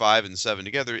add 5 and 7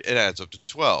 together, it adds up to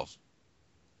 12.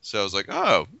 So I was like,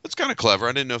 oh, that's kind of clever.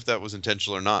 I didn't know if that was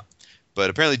intentional or not. But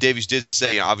apparently Davies did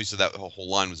say, obviously that whole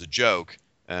line was a joke,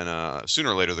 and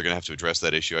sooner or later they're going to have to address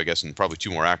that issue, I guess, and probably 2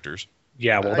 more actors.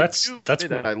 Yeah, well, that's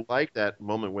what I like that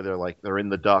moment where they're in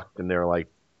the duct and they're like,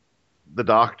 the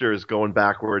Doctor is going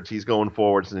backwards, he's going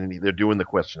forwards, and they're doing the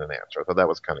question and answer. I thought that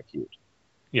was kind of cute.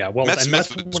 Yeah, well, that's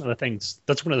one of the things.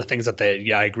 That's one of the things that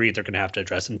I agree they're going to have to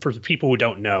address. And for the people who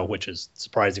don't know, which is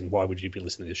surprising, why would you be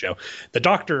listening to the show? The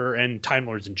Doctor and Time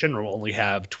Lords in general only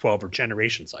have 12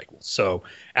 regeneration cycles. So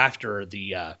after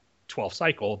the 12th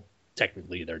cycle,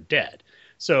 technically they're dead.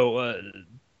 So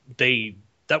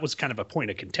that was kind of a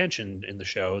point of contention in the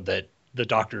show, that the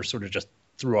Doctor sort of just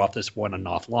threw off this one and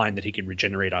off line that he could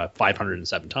regenerate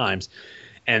 507 times,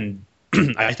 and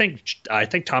I think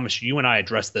Thomas, you and I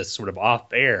addressed this sort of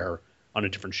off air on a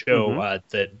different show,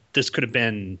 that this could have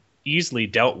been easily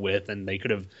dealt with, and they could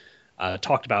have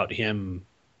talked about him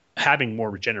having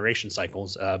more regeneration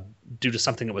cycles due to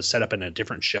something that was set up in a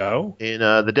different show. In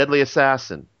The Deadly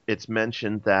Assassin, it's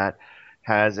mentioned that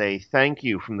has a thank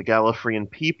you from the Gallifreyan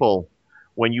people.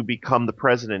 When you become the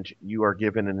president, you are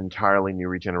given an entirely new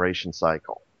regeneration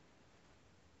cycle.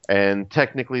 And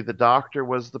technically, the Doctor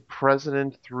was the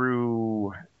president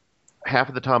through half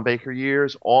of the Tom Baker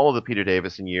years, all of the Peter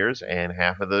Davison years, and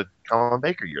half of the Colin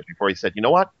Baker years before he said, you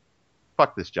know what?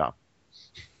 Fuck this job.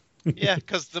 Yeah,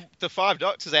 because the 5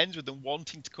 Doctors ends with them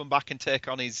wanting to come back and take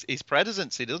on his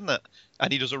presidency, doesn't it?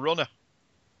 And he does a runner.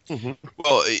 Mm-hmm.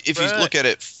 Well, if you look at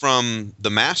it from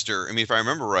the Master, I mean, if I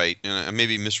remember right, and I may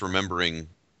be misremembering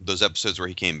those episodes where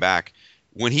he came back,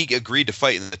 when he agreed to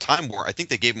fight in the Time War, I think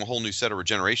they gave him a whole new set of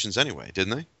regenerations anyway,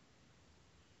 didn't they?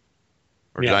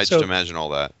 Or did I just imagine all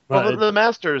that? Well, the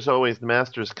Master's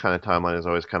kind of timeline is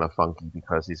always kind of funky,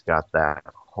 because he's got that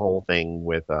whole thing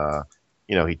with,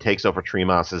 he takes over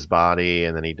Tremas's body,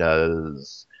 and then he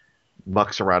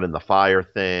mucks around in the fire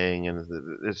thing, and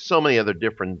there's so many other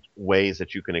different ways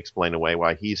that you can explain away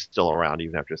why he's still around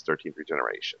even after his 13th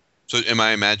regeneration. So am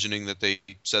I imagining that they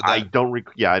said that? I don't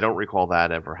recall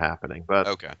that ever happening. But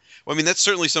okay. Well, I mean, that's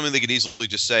certainly something they could easily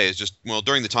just say is just, well,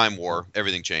 during the Time War,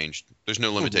 everything changed. There's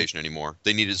no limitation anymore.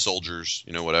 They needed soldiers,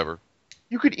 whatever.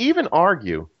 You could even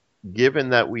argue, given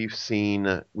that we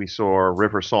saw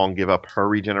River Song give up her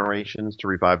regenerations to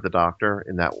revive the Doctor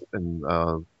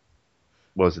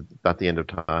was it at the end of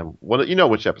time? What,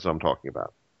 which episode I'm talking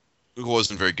about? It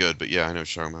wasn't very good, but yeah, I know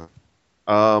what you're talking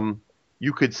about.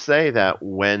 You could say that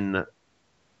when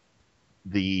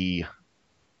the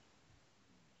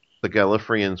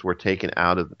Gallifreyans were taken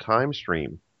out of the time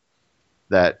stream,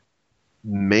 that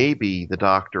maybe the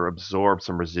Doctor absorbed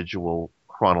some residual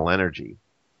chronal energy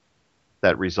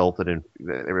that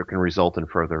can result in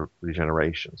further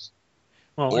regenerations.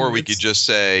 Well, or we could just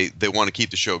say they want to keep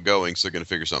the show going, so they're going to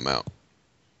figure something out.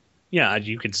 Yeah,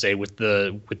 you could say with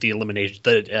the elimination,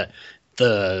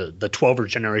 the 12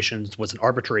 regenerations was an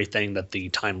arbitrary thing that the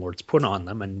Time Lords put on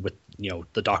them, and with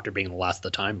the Doctor being the last of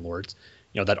the Time Lords,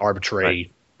 that arbitrary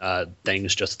thing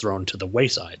is just thrown to the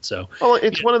wayside. So, well,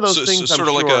 it's one of those things. So sort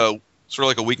of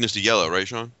like a weakness to yellow, right,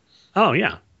 Sean? Oh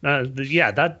yeah,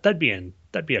 that'd be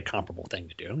a comparable thing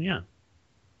to do. Yeah,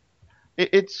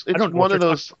 it's one of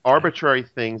those arbitrary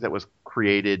things that was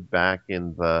created back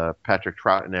in the Patrick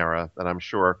Troughton era that I'm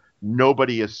sure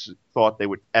nobody has thought they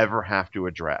would ever have to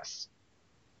address.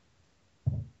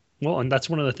 Well, and that's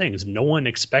one of the things no one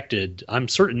expected. I'm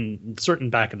certain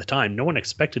back at the time, no one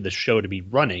expected the show to be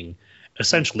running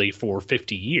essentially for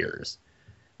 50 years.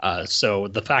 So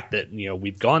the fact that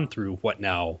we've gone through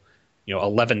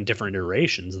 11 different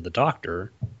iterations of the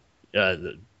Doctor,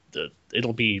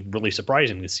 it'll be really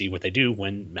surprising to see what they do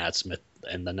when Matt Smith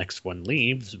and the next one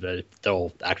leaves, but if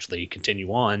they'll actually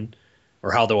continue on,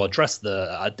 or how they'll address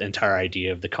the entire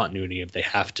idea of the continuity of they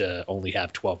have to only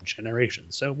have 12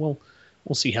 generations. So we'll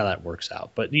see how that works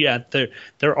out. But yeah,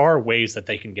 there are ways that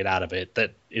they can get out of it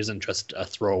that isn't just a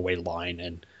throwaway line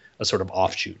and a sort of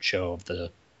offshoot show of the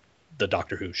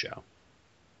Doctor Who show.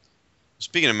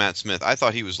 Speaking of Matt Smith, I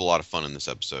thought he was a lot of fun in this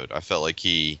episode. I felt like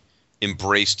he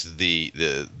embraced the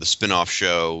spin-off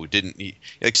show.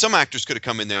 Like some actors could have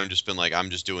come in there and just been like, I'm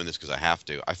just doing this because I have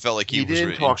to. I felt like he was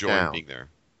really enjoying being there.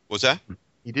 What's that?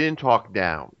 He didn't talk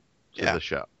down to the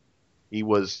show. He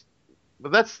was,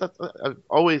 but that's I've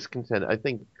always contended. I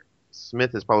think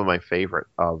Smith is probably my favorite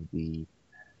of the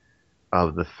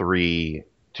 3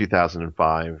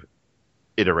 2005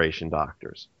 iteration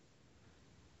Doctors.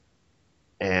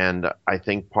 And I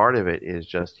think part of it is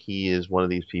just he is one of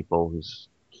these people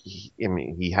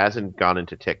he hasn't gone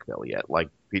into Tickville yet, like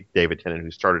David Tennant,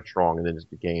 who started strong and then just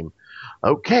became,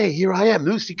 okay, here I am,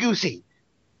 loosey-goosey.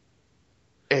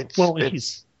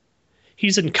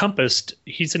 He's encompassed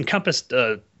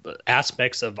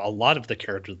aspects of a lot of the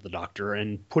characters of the Doctor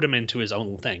and put him into his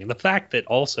own thing. And the fact that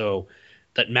also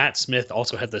that Matt Smith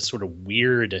also had this sort of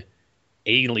weird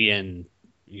alien,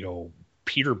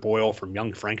 Peter Boyle from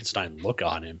Young Frankenstein look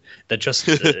on him that just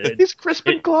he's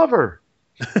Crispin Glover.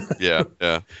 Yeah,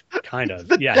 kind of.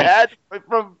 The dad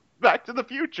from Back to the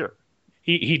Future.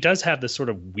 He does have this sort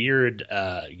of weird,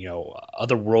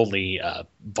 otherworldly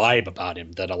vibe about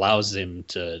him that allows him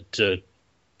that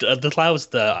allows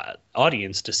the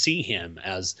audience to see him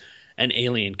as an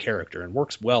alien character, and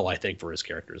works well, I think, for his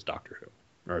character as Doctor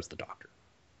Who, or as the Doctor.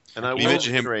 And I will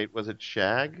reiterate, was it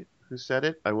Shag who said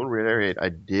it? I will reiterate, I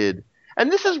did.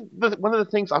 And this is one of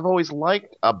the things I've always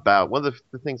liked about, one of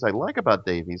the things I like about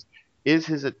Davies is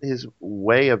his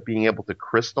way of being able to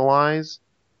crystallize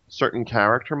certain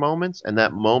character moments, and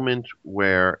that moment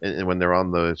where when they're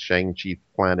on the Shang-Chi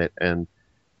planet and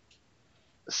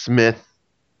Smith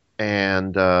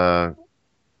and Muppet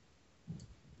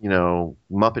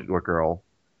Girl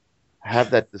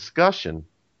have that discussion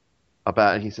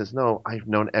about, and he says, no, I've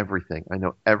known everything. I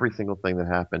know every single thing that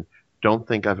happened. Don't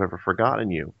think I've ever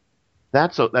forgotten you.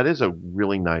 That is a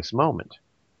really nice moment.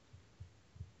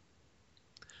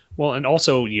 Well, and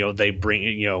also, they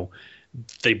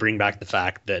bring back the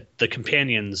fact that the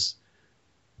companions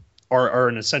are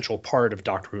an essential part of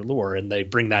Doctor Who lore, and they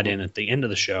bring that in at the end of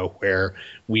the show where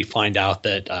we find out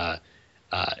that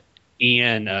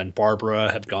Ian and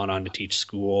Barbara have gone on to teach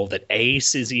school, that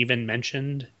Ace is even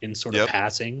mentioned in sort of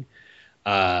passing.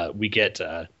 We get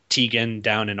Tegan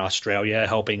down in Australia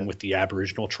helping with the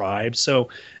Aboriginal tribes. So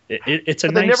it's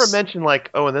but they never mention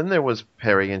and then there was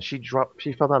Perry and she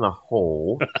fell down a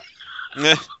hole.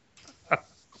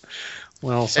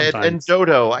 Well, sometimes. And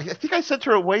Dodo, I think I sent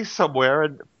her away somewhere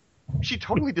and she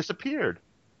totally disappeared.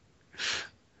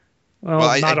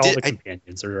 Well, not all the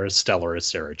companions are as stellar as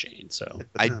Sarah Jane. So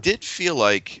I did feel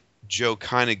like Joe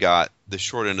kind of got the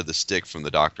short end of the stick from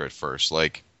the Doctor at first.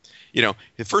 Like, the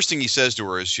first thing he says to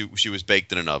her is she was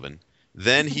baked in an oven.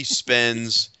 Then he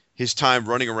spends his time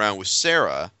running around with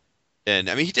Sarah. And,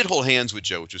 I mean, he did hold hands with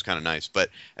Joe, which was kind of nice. But,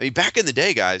 I mean, back in the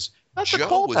day, guys, that's Joe a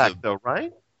callback, though,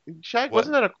 right? Shag,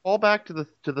 wasn't that a callback to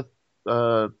the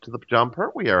John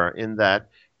Pertwee era in that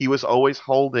he was always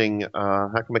holding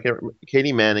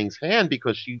Katie Manning's hand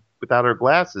because she, without her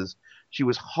glasses, she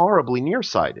was horribly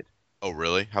nearsighted. Oh,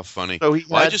 really? How funny. So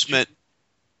I just meant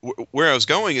where I was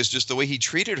going is just the way he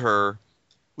treated her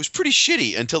was pretty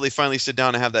shitty until they finally sit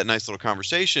down and have that nice little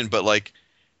conversation. But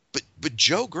but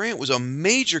Joe Grant was a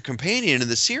major companion in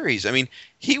the series. I mean,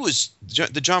 he was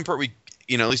the John Pertwee,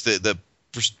 at least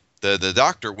the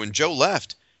Doctor, when Joe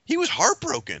left, he was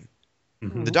heartbroken.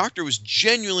 Mm-hmm. The Doctor was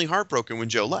genuinely heartbroken when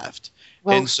Joe left.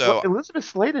 Well, and so Elizabeth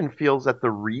Sladen feels that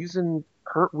the reason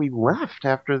Pertwee left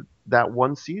after that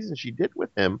one season she did with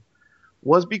him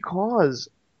was because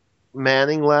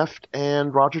Manning left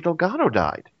and Roger Delgado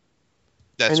died.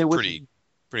 That's pretty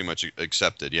much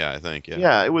accepted, I think.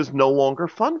 Yeah, it was no longer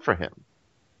fun for him.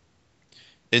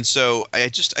 And so I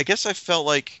guess I felt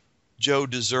like Joe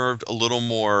deserved a little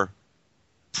more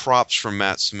props from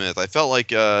Matt Smith. I felt like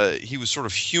he was sort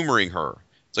of humoring her.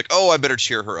 It's like, oh, I better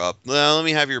cheer her up. Well, let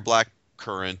me have your black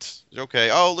currant. Okay.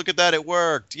 Oh, look at that. It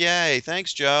worked. Yay.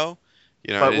 Thanks, Joe.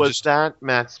 But was that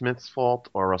Matt Smith's fault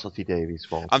or Russell T Davies'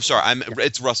 fault? I'm sorry.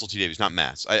 It's Russell T Davies, not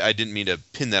Matt's. I didn't mean to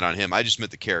pin that on him. I just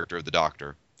meant the character of the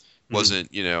Doctor.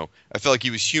 Wasn't, I felt like he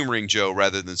was humoring Joe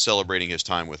rather than celebrating his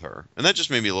time with her. And that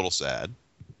just made me a little sad.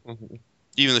 Mm-hmm.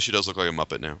 Even though she does look like a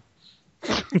Muppet now.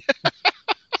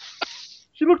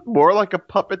 She looked more like a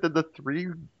puppet than the 3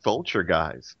 Vulture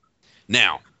guys.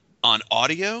 Now, on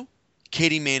audio,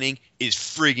 Katie Manning is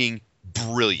frigging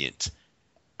brilliant.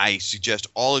 I suggest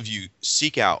all of you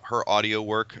seek out her audio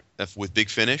work with Big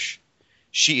Finish.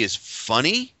 She is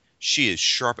funny. She is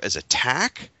sharp as a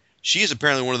tack. She is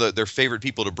apparently one of their favorite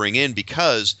people to bring in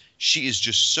because she is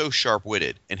just so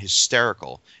sharp-witted and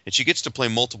hysterical. And she gets to play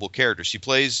multiple characters. She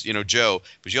plays, Jo,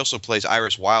 but she also plays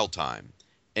Iris Wildtime.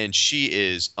 And she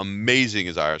is amazing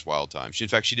as Iris Wildtime. She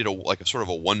did a sort of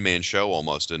a one-man show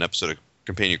almost, an episode of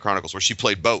Companion Chronicles where she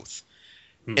played both.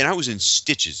 And I was in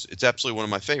stitches. It's absolutely one of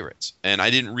my favorites. And I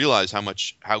didn't realize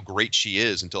how great she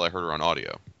is until I heard her on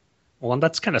audio. Well, and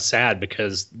that's kind of sad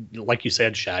because, like you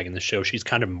said, Shag, in the show, she's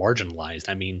kind of marginalized.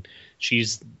 I mean,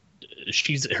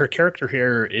 her character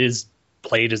here is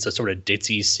played as a sort of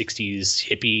ditzy 60s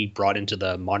hippie brought into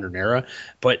the modern era,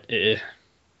 but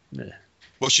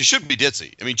well, she should be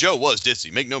ditzy. I mean, Jo was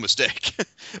ditzy, make no mistake.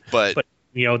 but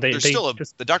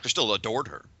the Doctor still adored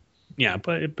her. Yeah,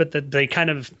 but they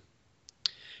kind of,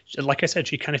 like I said,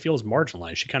 she kind of feels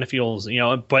marginalized. She kind of feels,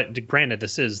 but granted,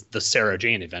 this is the Sarah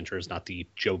Jane Adventures, not the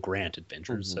Jo Grant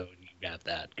Adventures, so you have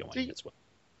that going as well.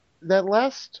 That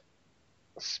last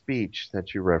speech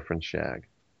that you referenced, Shag,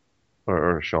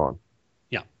 or Sean.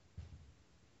 Yeah.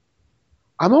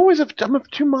 I'm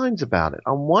of two minds about it.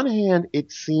 On one hand,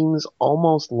 it seems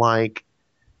almost like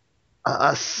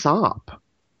a sop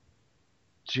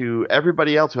to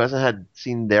everybody else who hasn't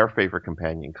seen their favorite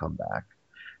companion come back.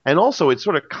 And also, it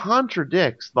sort of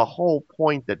contradicts the whole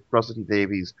point that Russell T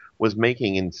Davies was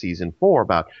making in season 4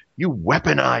 about you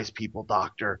weaponize people,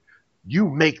 Doctor. You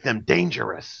make them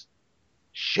dangerous.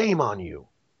 Shame on you.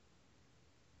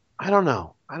 I don't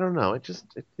know. It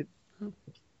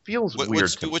feels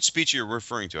weird. What speech are you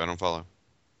referring to? I don't follow.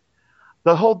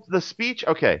 The speech.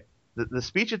 Okay, the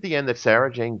speech at the end that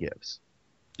Sarah Jane gives.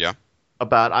 Yeah.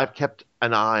 About I've kept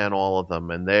an eye on all of them,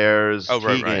 and there's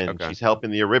Tegan. Right. Okay. She's helping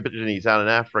the Aborigines out in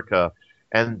Africa,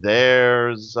 and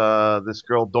there's this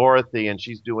girl Dorothy, and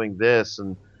she's doing this,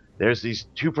 and there's these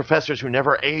two professors who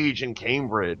never age in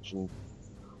Cambridge,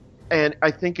 and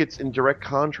I think it's in direct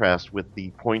contrast with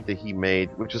the point that he made,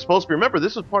 which is supposed to be, remember,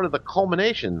 this was part of the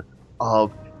culmination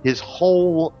of his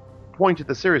whole point of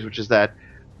the series, which is that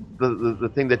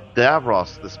the thing that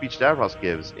the speech Davros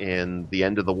gives in The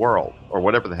End of the World, or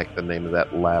whatever the heck the name of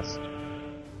that last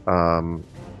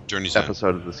Journey's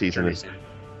episode of the season is.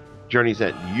 Journey's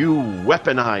End. You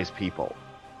weaponize people.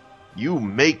 You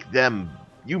make them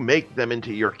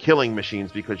into your killing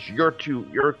machines because you're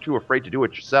too afraid to do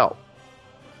it yourself.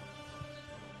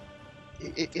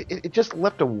 It just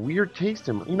left a weird taste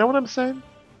in me. You know what I'm saying?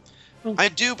 I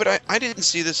do, but I didn't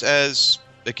see this as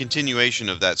a continuation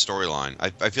of that storyline.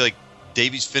 I feel like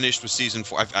Davies finished with season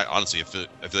 4. I feel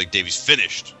like Davies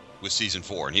finished with season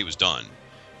 4 and he was done,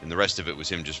 and the rest of it was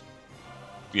him just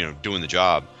doing the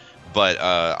job. But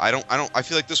I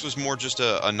feel like this was more just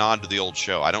a nod to the old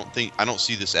show. I don't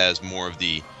see this as more of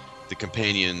the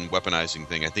companion weaponizing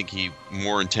thing. I think he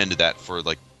more intended that for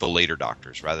like the later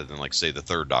Doctors rather than like say the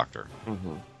third Doctor.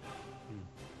 Mm-hmm.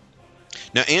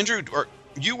 Now, Andrew,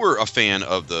 you were a fan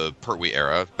of the Pertwee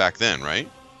era back then, right?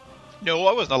 No,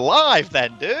 I wasn't alive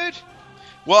then, dude.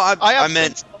 Well, I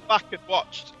meant since gone back and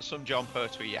watched some Jon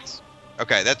Pertwee. Yes.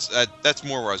 Okay, that's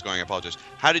more where I was going. I apologize.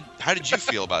 How did you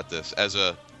feel about this as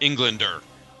a Englander?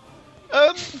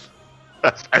 As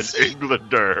an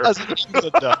Englander.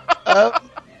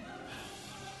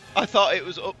 I thought it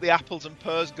was up the apples and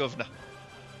pears, governor.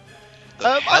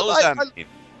 The hell does that mean?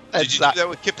 Did you do that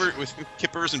with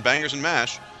kippers and bangers and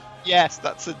mash? Yes,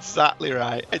 that's exactly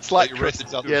right. It's like Chris.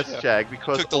 Yes, Shag,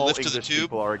 because took the all lift to English the tube.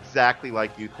 people are exactly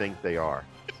like you think they are.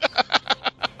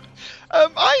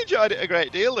 I enjoyed it a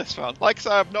great deal, this one. Like I say,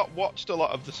 I've not watched a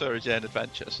lot of the Sarah Jane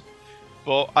Adventures,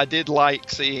 but I did like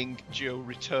seeing Jo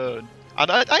return. And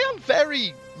I have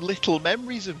very little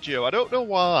memories of Jo. I don't know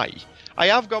why. I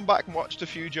have gone back and watched a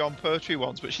few Jon Pertwee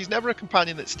ones, but she's never a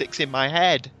companion that sticks in my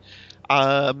head.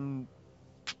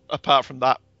 Apart from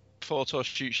that photo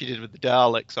shoot she did with the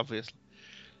Daleks, obviously.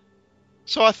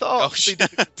 So I thought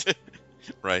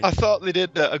right. I thought they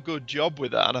did a good job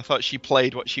with that, and I thought she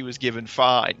played what she was given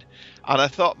fine. And I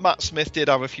thought Matt Smith did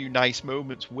have a few nice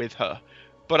moments with her,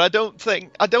 but I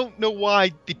don't know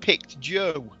why they picked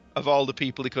Jo of all the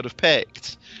people they could have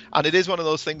picked. And it is one of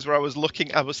those things where I was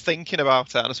thinking about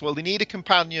it, and I said, well, they need a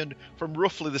companion from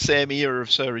roughly the same era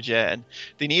of Sarah Jane.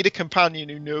 They need a companion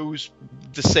who knows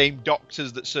the same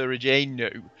Doctors that Sarah Jane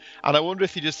knew. And I wonder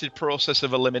if they just did process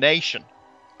of elimination,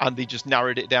 and they just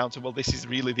narrowed it down to, well, this is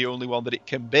really the only one that it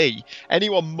can be.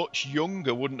 Anyone much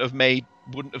younger wouldn't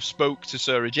have spoke to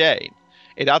Sarah Jane.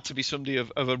 It had to be somebody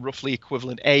of a roughly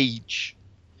equivalent age.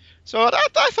 So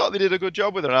I thought they did a good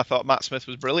job with her, and I thought Matt Smith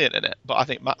was brilliant in it. But I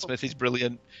think Matt Smith is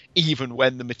brilliant even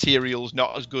when the material's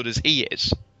not as good as he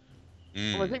is.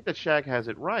 Well, I think that Shag has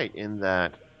it right in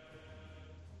that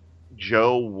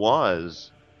Jo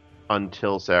was,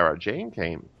 until Sarah Jane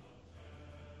came,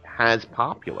 as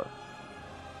popular.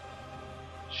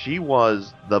 She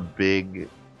was the big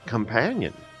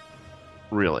companion,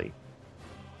 really.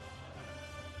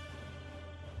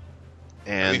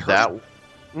 And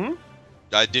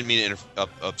I didn't mean to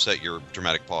upset your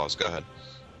dramatic pause. Go ahead.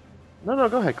 No,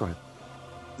 go ahead.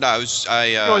 No,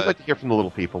 I always like to hear from the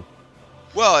little people.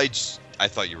 Well, I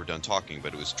thought you were done talking,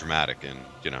 but it was dramatic and,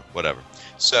 whatever.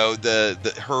 So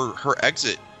her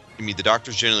exit, I mean, the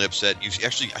Doctor's generally upset. I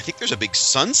think there's a big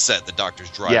sunset the Doctor's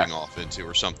driving off into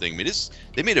or something. I mean,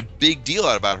 they made a big deal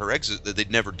out about her exit that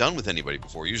they'd never done with anybody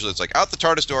before. Usually it's like, out the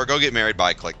TARDIS door, go get married,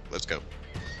 bye, click, let's go.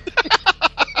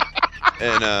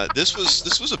 And this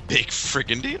was a big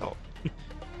friggin' deal.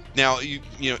 Now,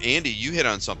 Andy, you hit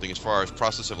on something as far as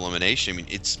process of elimination. I mean,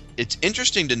 it's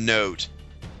interesting to note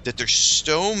that there's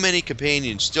so many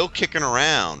companions still kicking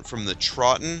around from the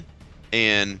Troughton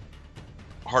and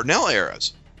Hartnell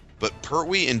eras, but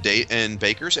Pertwee and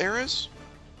Baker's eras,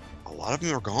 a lot of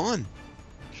them are gone.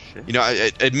 Shit.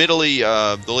 Admittedly,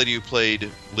 the lady who played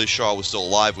Liz Shaw was still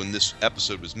alive when this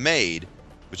episode was made,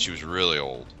 but she was really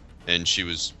old, and she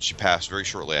passed very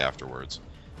shortly afterwards.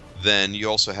 Then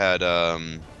you also had,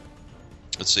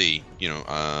 let's see,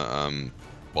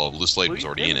 Liz Slade was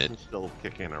already in it. Still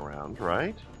kicking around,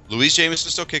 right? Louise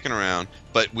Jameson's still kicking around,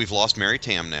 but we've lost Mary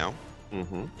Tam now.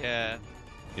 Mm-hmm. Yeah.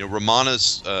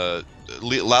 Romana's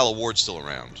Lalla Ward's still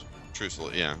around,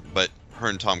 truthfully, yeah. But her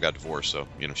and Tom got divorced, so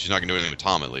she's not gonna do anything with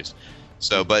Tom at least.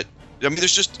 So, but I mean,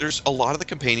 there's a lot of the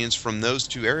companions from those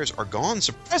two eras are gone.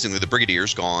 Surprisingly, the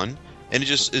Brigadier's gone, and it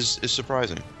just is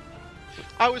surprising.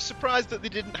 I was surprised that they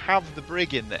didn't have the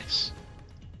Brig in this.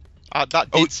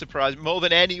 That did surprise me more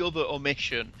than any other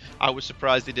omission. I was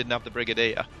surprised they didn't have the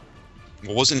Brigadier.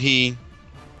 Well, wasn't he?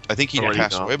 I think he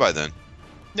passed away by then.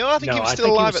 No, I think he was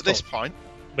still alive at this point.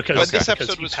 Because when this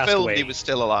episode was filmed, he was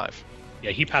still alive. Yeah,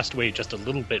 he passed away just a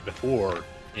little bit before,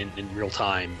 in real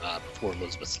time, before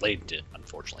Elizabeth Sladen did,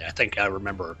 unfortunately. I think I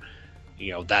remember,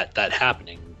 that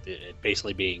happening, it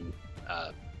basically being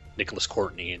Nicholas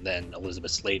Courtney and then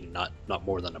Elizabeth Sladen not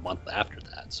more than a month after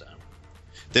that, so...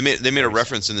 They made a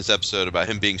reference in this episode about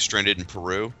him being stranded in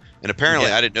Peru, and apparently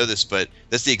I didn't know this, but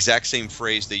that's the exact same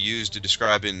phrase they used to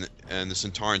describe in the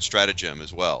Centauran Stratagem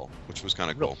as well, which was kind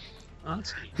of cool.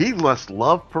 He must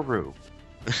love Peru.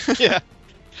 Yeah.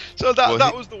 So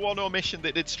that was the one omission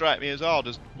that did strike me as odd,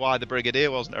 as why the Brigadier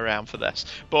wasn't around for this.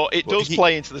 But it does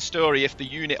play into the story if the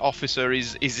unit officer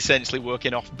is essentially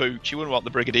working off Booch. You wouldn't want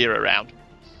the Brigadier around.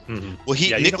 Mm-hmm. Well,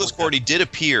 Nicholas Courtney did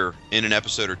appear in an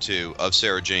episode or two of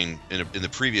Sarah Jane in the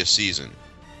previous season,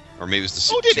 or maybe it was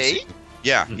the. Oh, did he?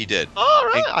 Yeah, he did.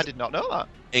 Oh, right. I did not know that.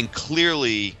 And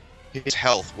clearly, his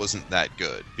health wasn't that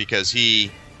good because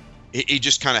he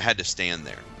just kind of had to stand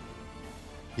there.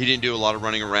 He didn't do a lot of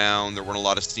running around. There weren't a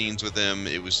lot of scenes with him.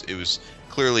 It was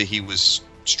clearly he was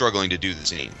struggling to do the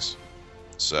scenes.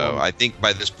 So I think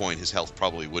by this point, his health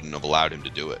probably wouldn't have allowed him to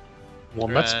do it. Well,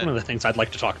 that's one of the things I'd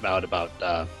like to talk about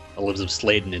Elizabeth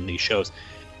Sladen in these shows.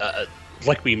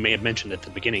 Like we may have mentioned at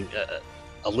the beginning,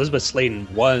 Elizabeth Sladen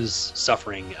was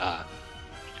suffering.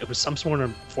 It was some sort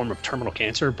of form of terminal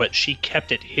cancer, but she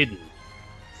kept it hidden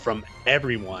from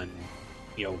everyone.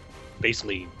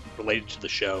 Basically related to the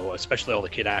show, especially all the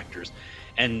kid actors,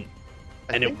 and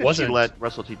it wasn't. She let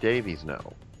Russell T Davies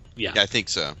know. Yeah, I think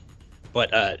so.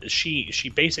 But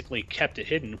she basically kept it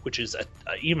hidden, which is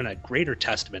even a greater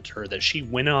testament to her that she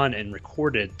went on and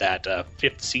recorded that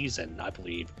 5th season, I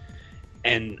believe,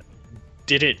 and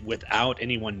did it without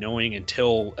anyone knowing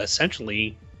until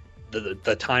essentially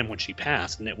the time when she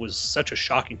passed. And it was such a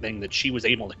shocking thing that she was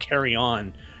able to carry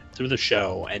on through the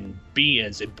show and be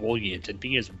as ebullient and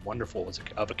be as wonderful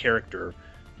of a character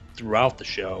throughout the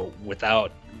show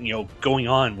without going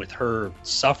on with her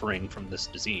suffering from this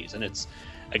disease. And it's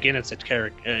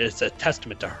a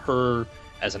testament to her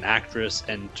as an actress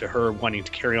and to her wanting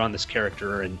to carry on this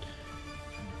character and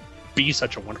be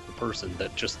such a wonderful person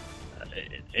that just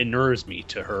inures me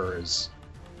to her as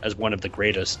one of the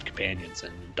greatest companions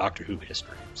in Doctor Who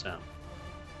history. So,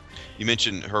 you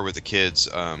mentioned her with the kids.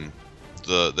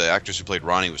 The actress who played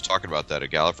Ronnie was talking about that at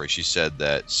Gallifrey. She said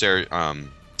that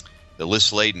that Liz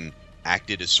Sladen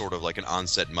acted as sort of like an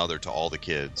on-set mother to all the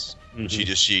kids.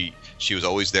 Mm-hmm. She was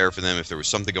always there for them. If there was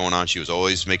something going on, she was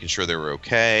always making sure they were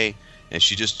okay, and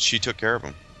she took care of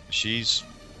them. She's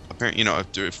apparently,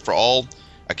 for all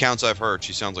accounts I've heard,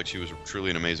 she sounds like she was truly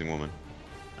an amazing woman.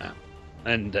 Yeah,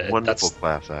 and wonderful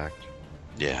class act.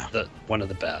 one of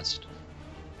the best.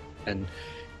 And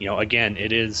again,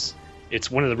 it's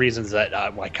one of the reasons that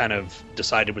I kind of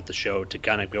decided with the show to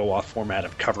kind of go off format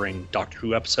of covering Doctor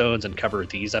Who episodes and cover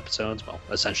these episodes. Well,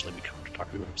 essentially we covered a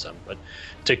Doctor Who episode, but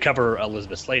to cover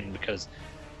Elizabeth Sladen because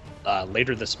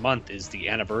later this month is the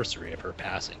anniversary of her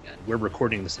passing, and we're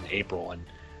recording this in April, and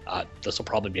this will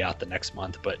probably be out the next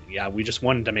month. But yeah, we just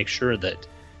wanted to make sure that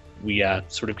we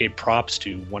sort of gave props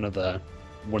to one of the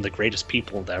greatest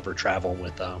people to ever travel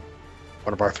with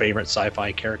one of our favorite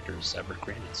sci-fi characters ever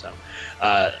created. So,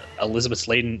 Elizabeth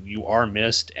Sladen, you are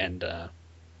missed, and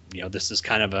this is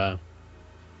kind of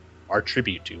our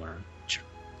tribute to her.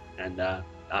 And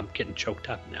I'm getting choked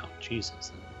up now.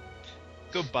 Jesus.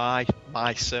 Goodbye,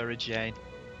 my Sarah Jane.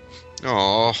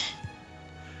 Oh.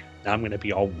 Now I'm going to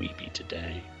be all weepy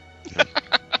today. I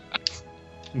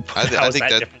think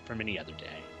that's different from any other day.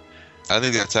 I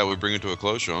think that's how we bring it to a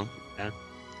close, Sean. Yeah.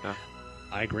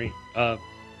 I agree.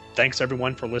 Thanks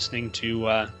everyone for listening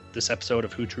to this episode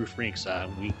of Who True Freaks.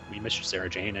 We miss you, Sarah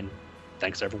Jane, and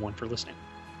thanks everyone for listening.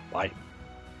 Bye.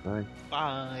 Bye.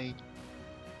 Bye.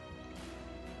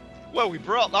 Well, we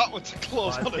brought that one to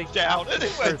close on a down,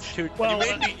 anyway.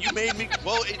 You made me.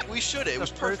 Well, we should. It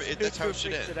was perfect. That's how it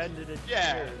should end.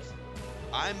 Yeah.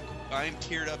 I'm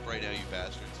teared up right now, you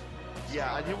bastards.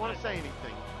 Yeah, I didn't want to say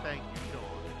anything. Thank you, Sean.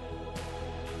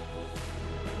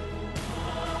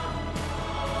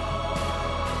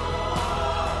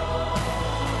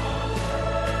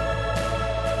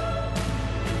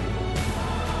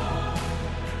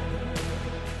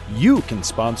 You can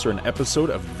sponsor an episode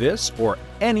of this or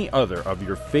any other of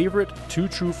your favorite Two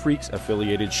True Freaks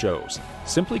affiliated shows.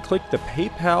 Simply click the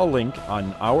PayPal link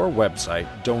on our website,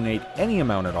 donate any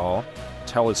amount at all,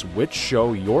 tell us which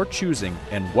show you're choosing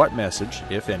and what message,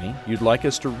 if any, you'd like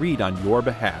us to read on your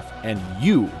behalf, and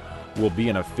you will be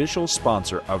an official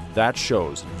sponsor of that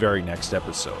show's very next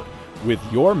episode, with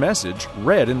your message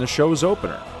read in the show's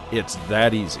opener. It's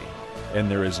that easy, and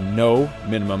there is no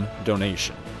minimum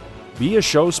donation. Be a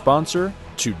show sponsor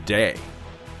today.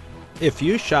 If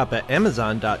you shop at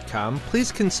Amazon.com,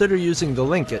 please consider using the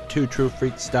link at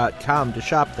twotruefreaks.com to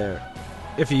shop there.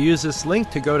 If you use this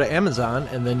link to go to Amazon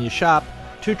and then you shop,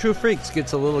 Two True Freaks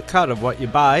gets a little cut of what you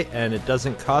buy, and it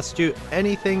doesn't cost you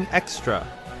anything extra.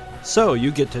 So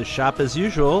you get to shop as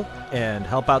usual and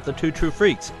help out the Two True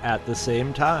Freaks at the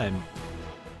same time.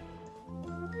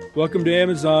 Welcome to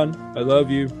Amazon. I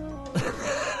love you.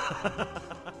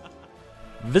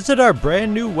 Visit our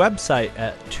brand new website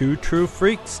at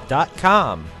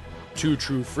twotruefreaks.com. Two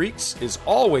True Freaks is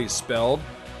always spelled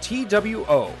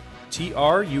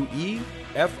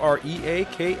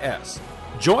TWOTRUEFREAKS.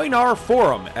 Join our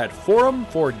forum at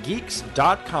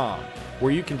forumforgeeks.com,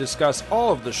 where you can discuss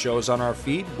all of the shows on our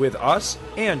feed with us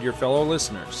and your fellow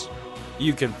listeners.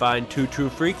 You can find Two True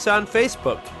Freaks on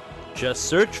Facebook. Just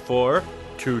search for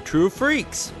Two True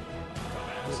Freaks.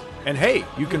 And hey,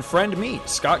 you can friend me,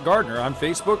 Scott Gardner, on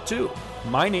Facebook too.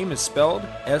 My name is spelled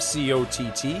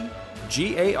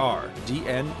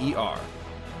SCOTTGARDNER.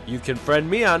 You can friend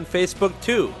me on Facebook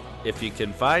too, if you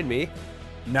can find me.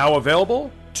 Now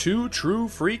available, Two True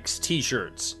Freaks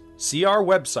t-shirts. See our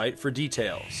website for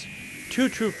details. Two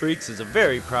True Freaks is a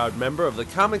very proud member of the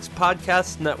Comics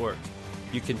Podcast Network.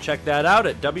 You can check that out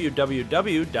at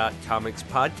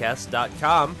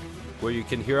www.comicspodcast.com, where you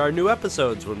can hear our new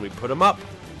episodes when we put them up.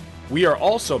 We are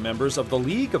also members of the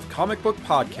League of Comic Book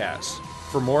Podcasts.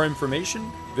 For more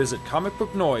information, visit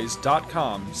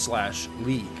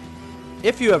comicbooknoise.com/league.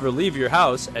 If you ever leave your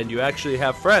house and you actually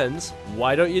have friends,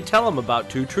 why don't you tell them about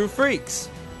Two True Freaks?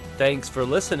 Thanks for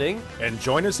listening, and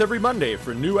join us every Monday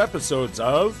for new episodes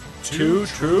of Two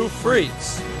True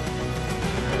Freaks.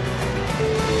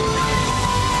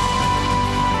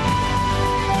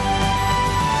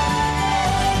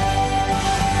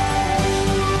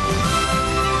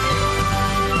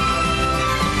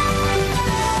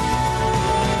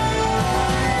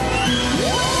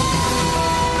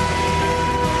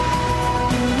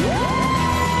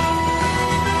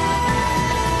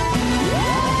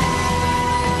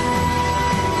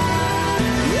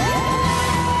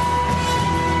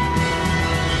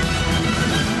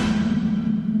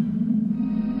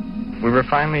 We were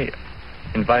finally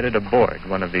invited aboard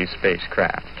one of these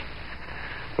spacecraft,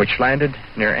 which landed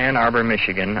near Ann Arbor,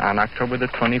 Michigan on October the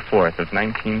 24th of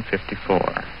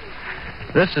 1954.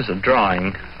 This is a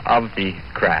drawing of the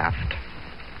craft.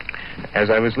 As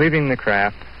I was leaving the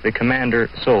craft, the commander,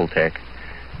 Soltec,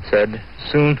 said,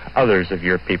 "Soon others of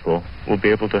your people will be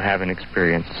able to have an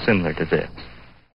experience similar to this."